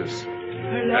delicious.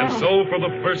 And so, for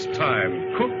the first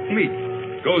time, cooked meat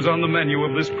goes on the menu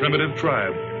of this primitive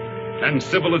tribe, and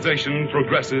civilization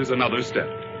progresses another step.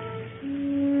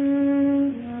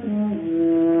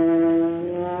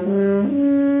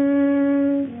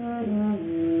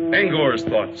 Angor's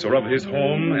thoughts are of his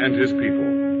home and his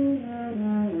people.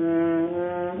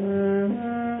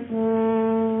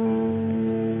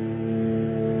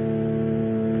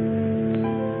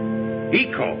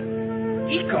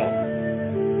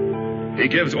 He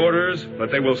gives orders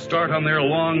that they will start on their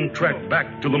long trek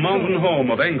back to the mountain home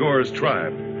of Angor's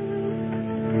tribe.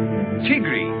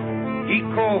 Tigri,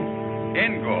 Iko,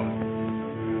 Angor.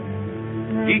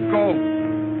 Iko,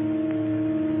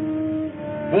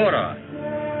 Bora.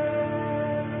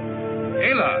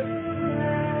 Ela.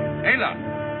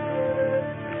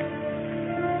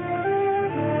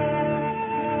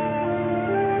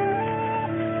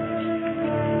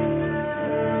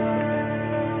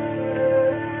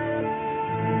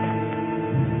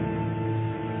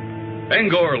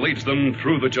 Angor leads them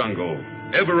through the jungle,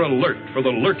 ever alert for the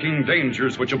lurking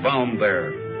dangers which abound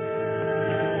there.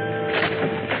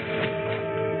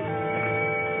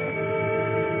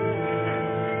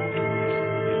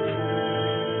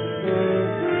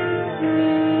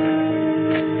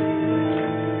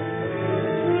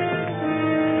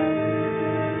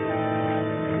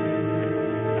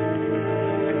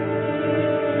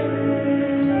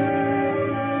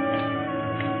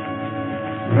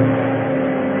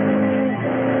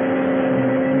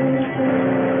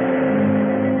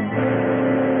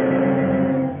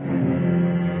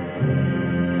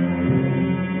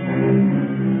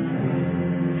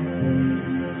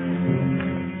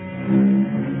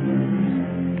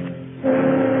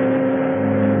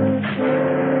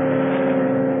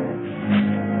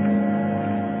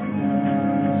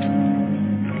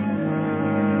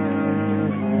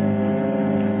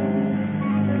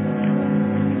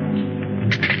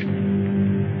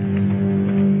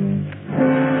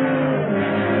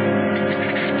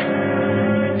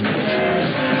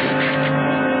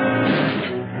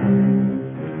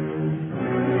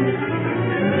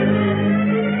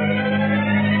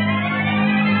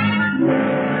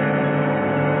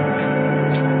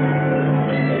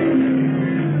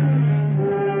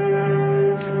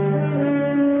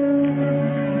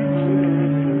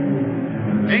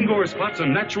 Spots a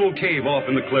natural cave off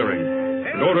in the clearing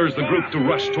and orders the group to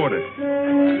rush toward it.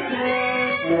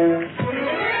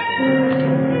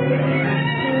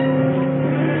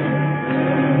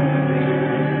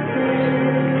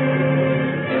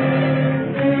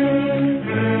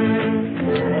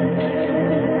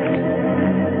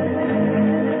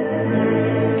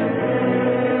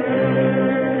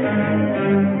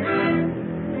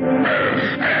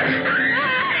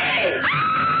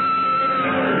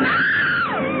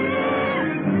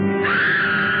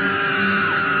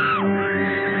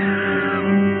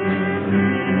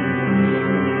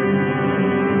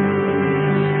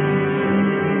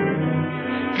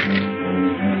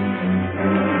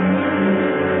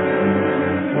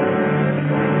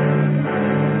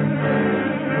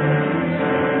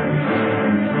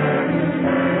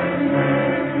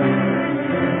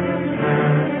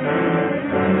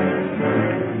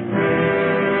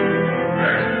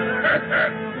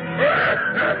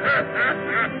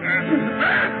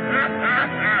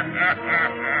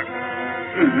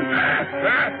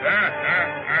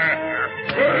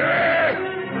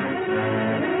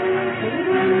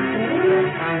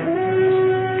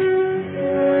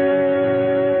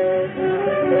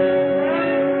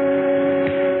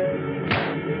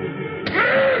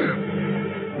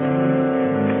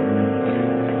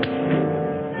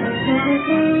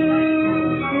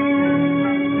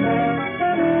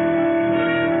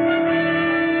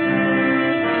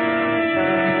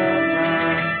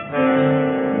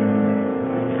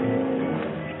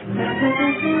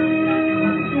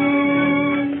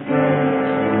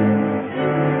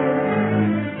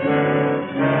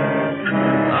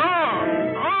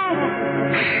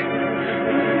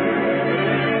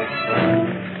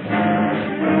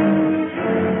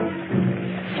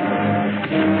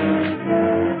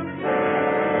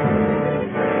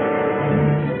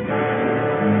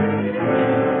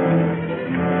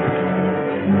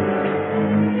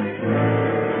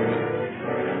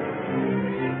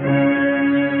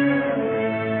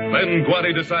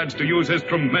 Guadi decides to use his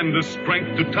tremendous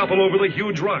strength to topple over the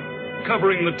huge rock,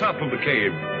 covering the top of the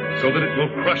cave, so that it will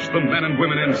crush the men and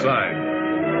women inside.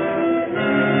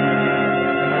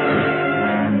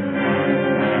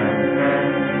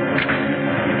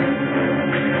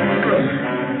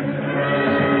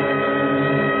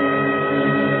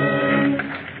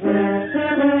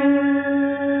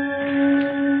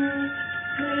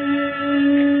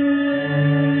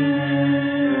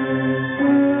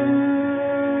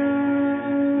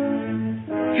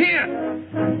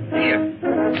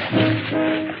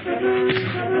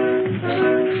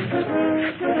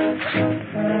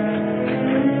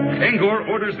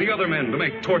 The other men to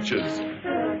make torches.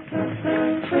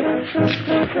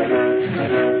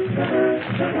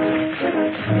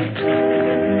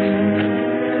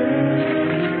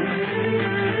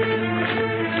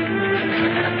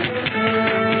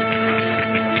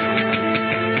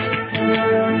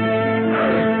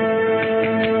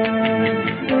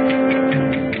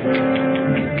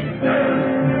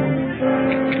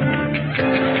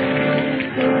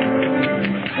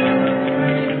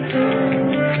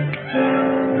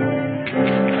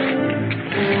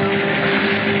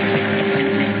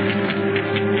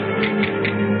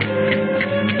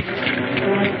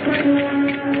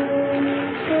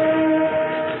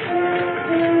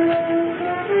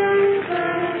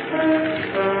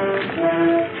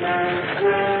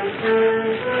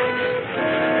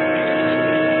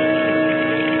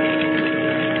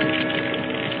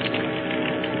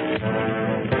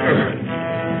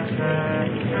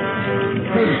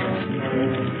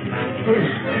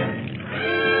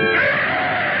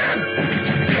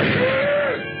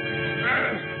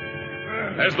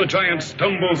 As the giant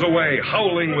stumbles away,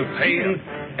 howling with pain,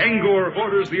 Angor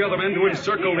orders the other men to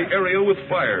encircle the area with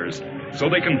fires, so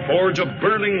they can forge a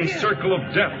burning circle of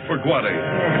death for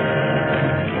Guadi.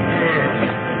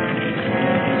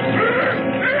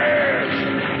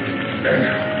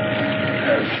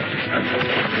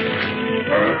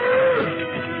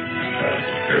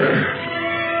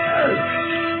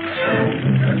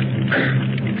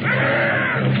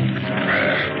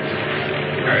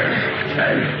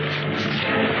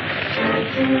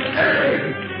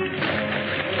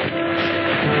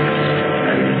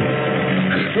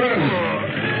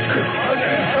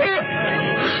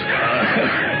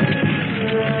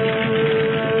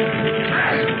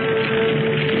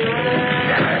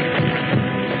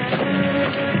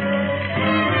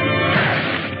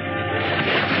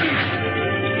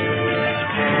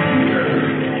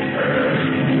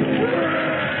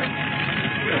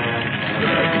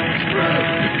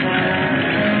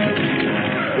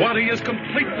 Guadi is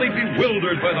completely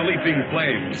bewildered by the leaping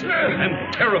flames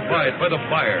and terrified by the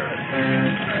fire.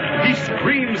 He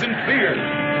screams in fear.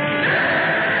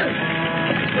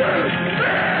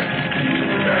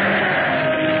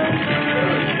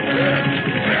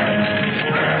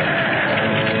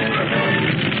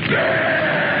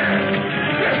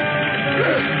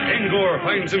 Angor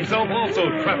finds himself also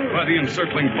trapped by the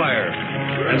encircling fire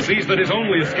and sees that his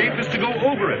only escape is to go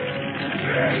over it.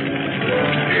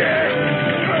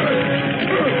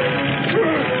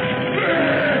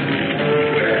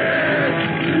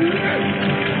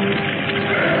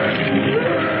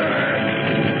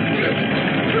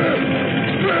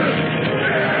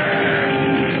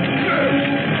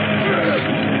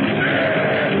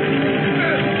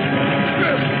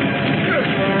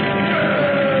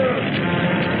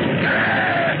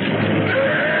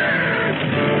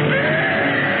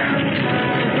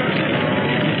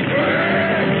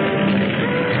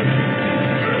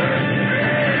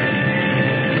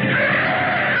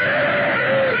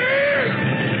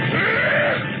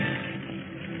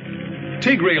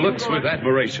 Tigre looks with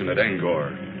admiration at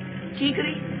Angor.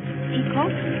 Tigre?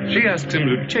 Iko? She asks him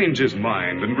to change his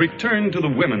mind and return to the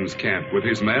women's camp with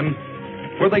his men,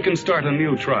 where they can start a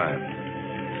new tribe.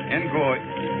 Angor,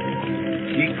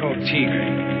 Iko Tigre.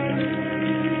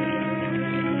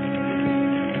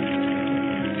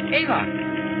 Eva.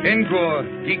 Angor,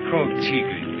 Iko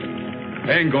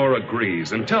Tigre. Angor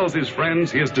agrees and tells his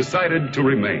friends he has decided to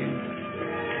remain.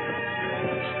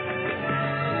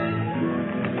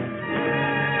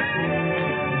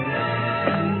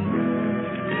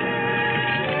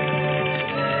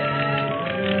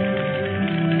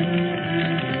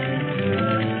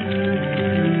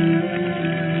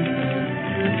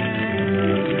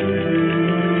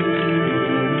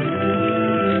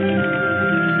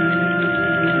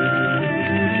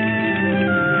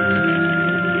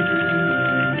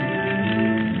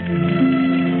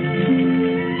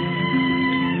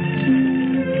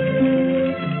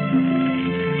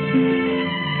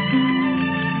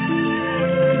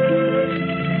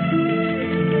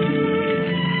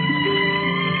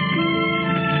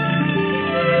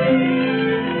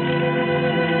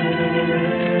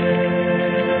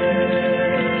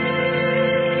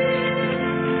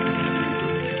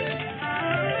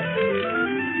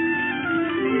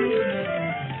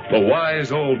 The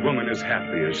wise old woman is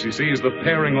happy as she sees the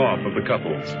pairing off of the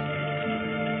couples.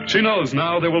 She knows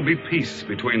now there will be peace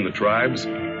between the tribes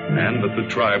and that the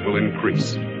tribe will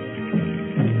increase.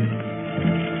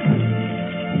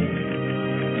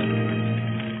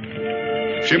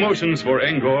 She motions for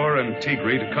Engor and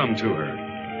Tigri to come to her.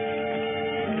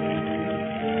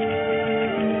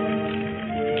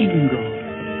 Engor,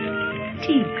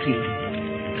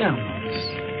 Tigri,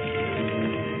 vamos.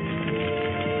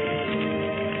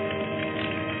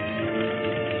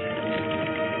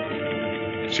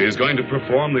 She is going to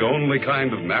perform the only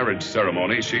kind of marriage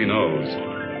ceremony she knows.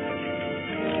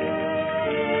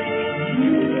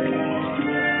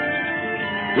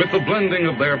 With the blending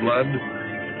of their blood,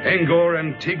 Engor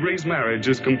and Tigri's marriage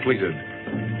is completed.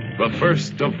 The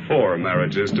first of 4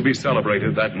 marriages to be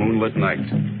celebrated that moonlit night,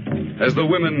 as the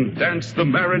women dance the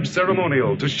marriage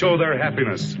ceremonial to show their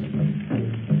happiness.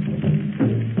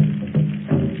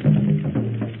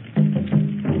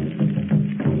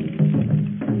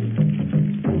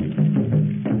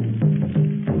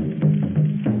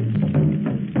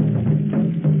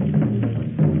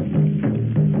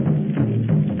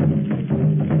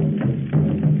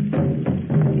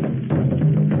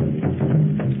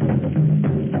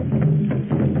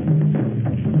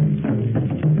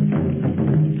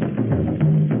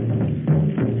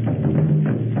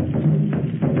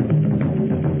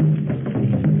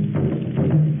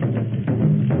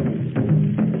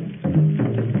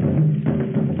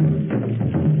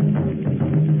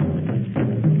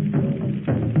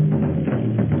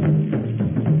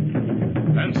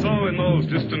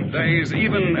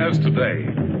 Even as today,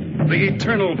 the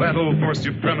eternal battle for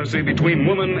supremacy between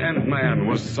woman and man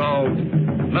was solved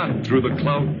not through the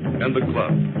clout and the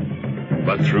club,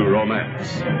 but through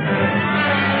romance.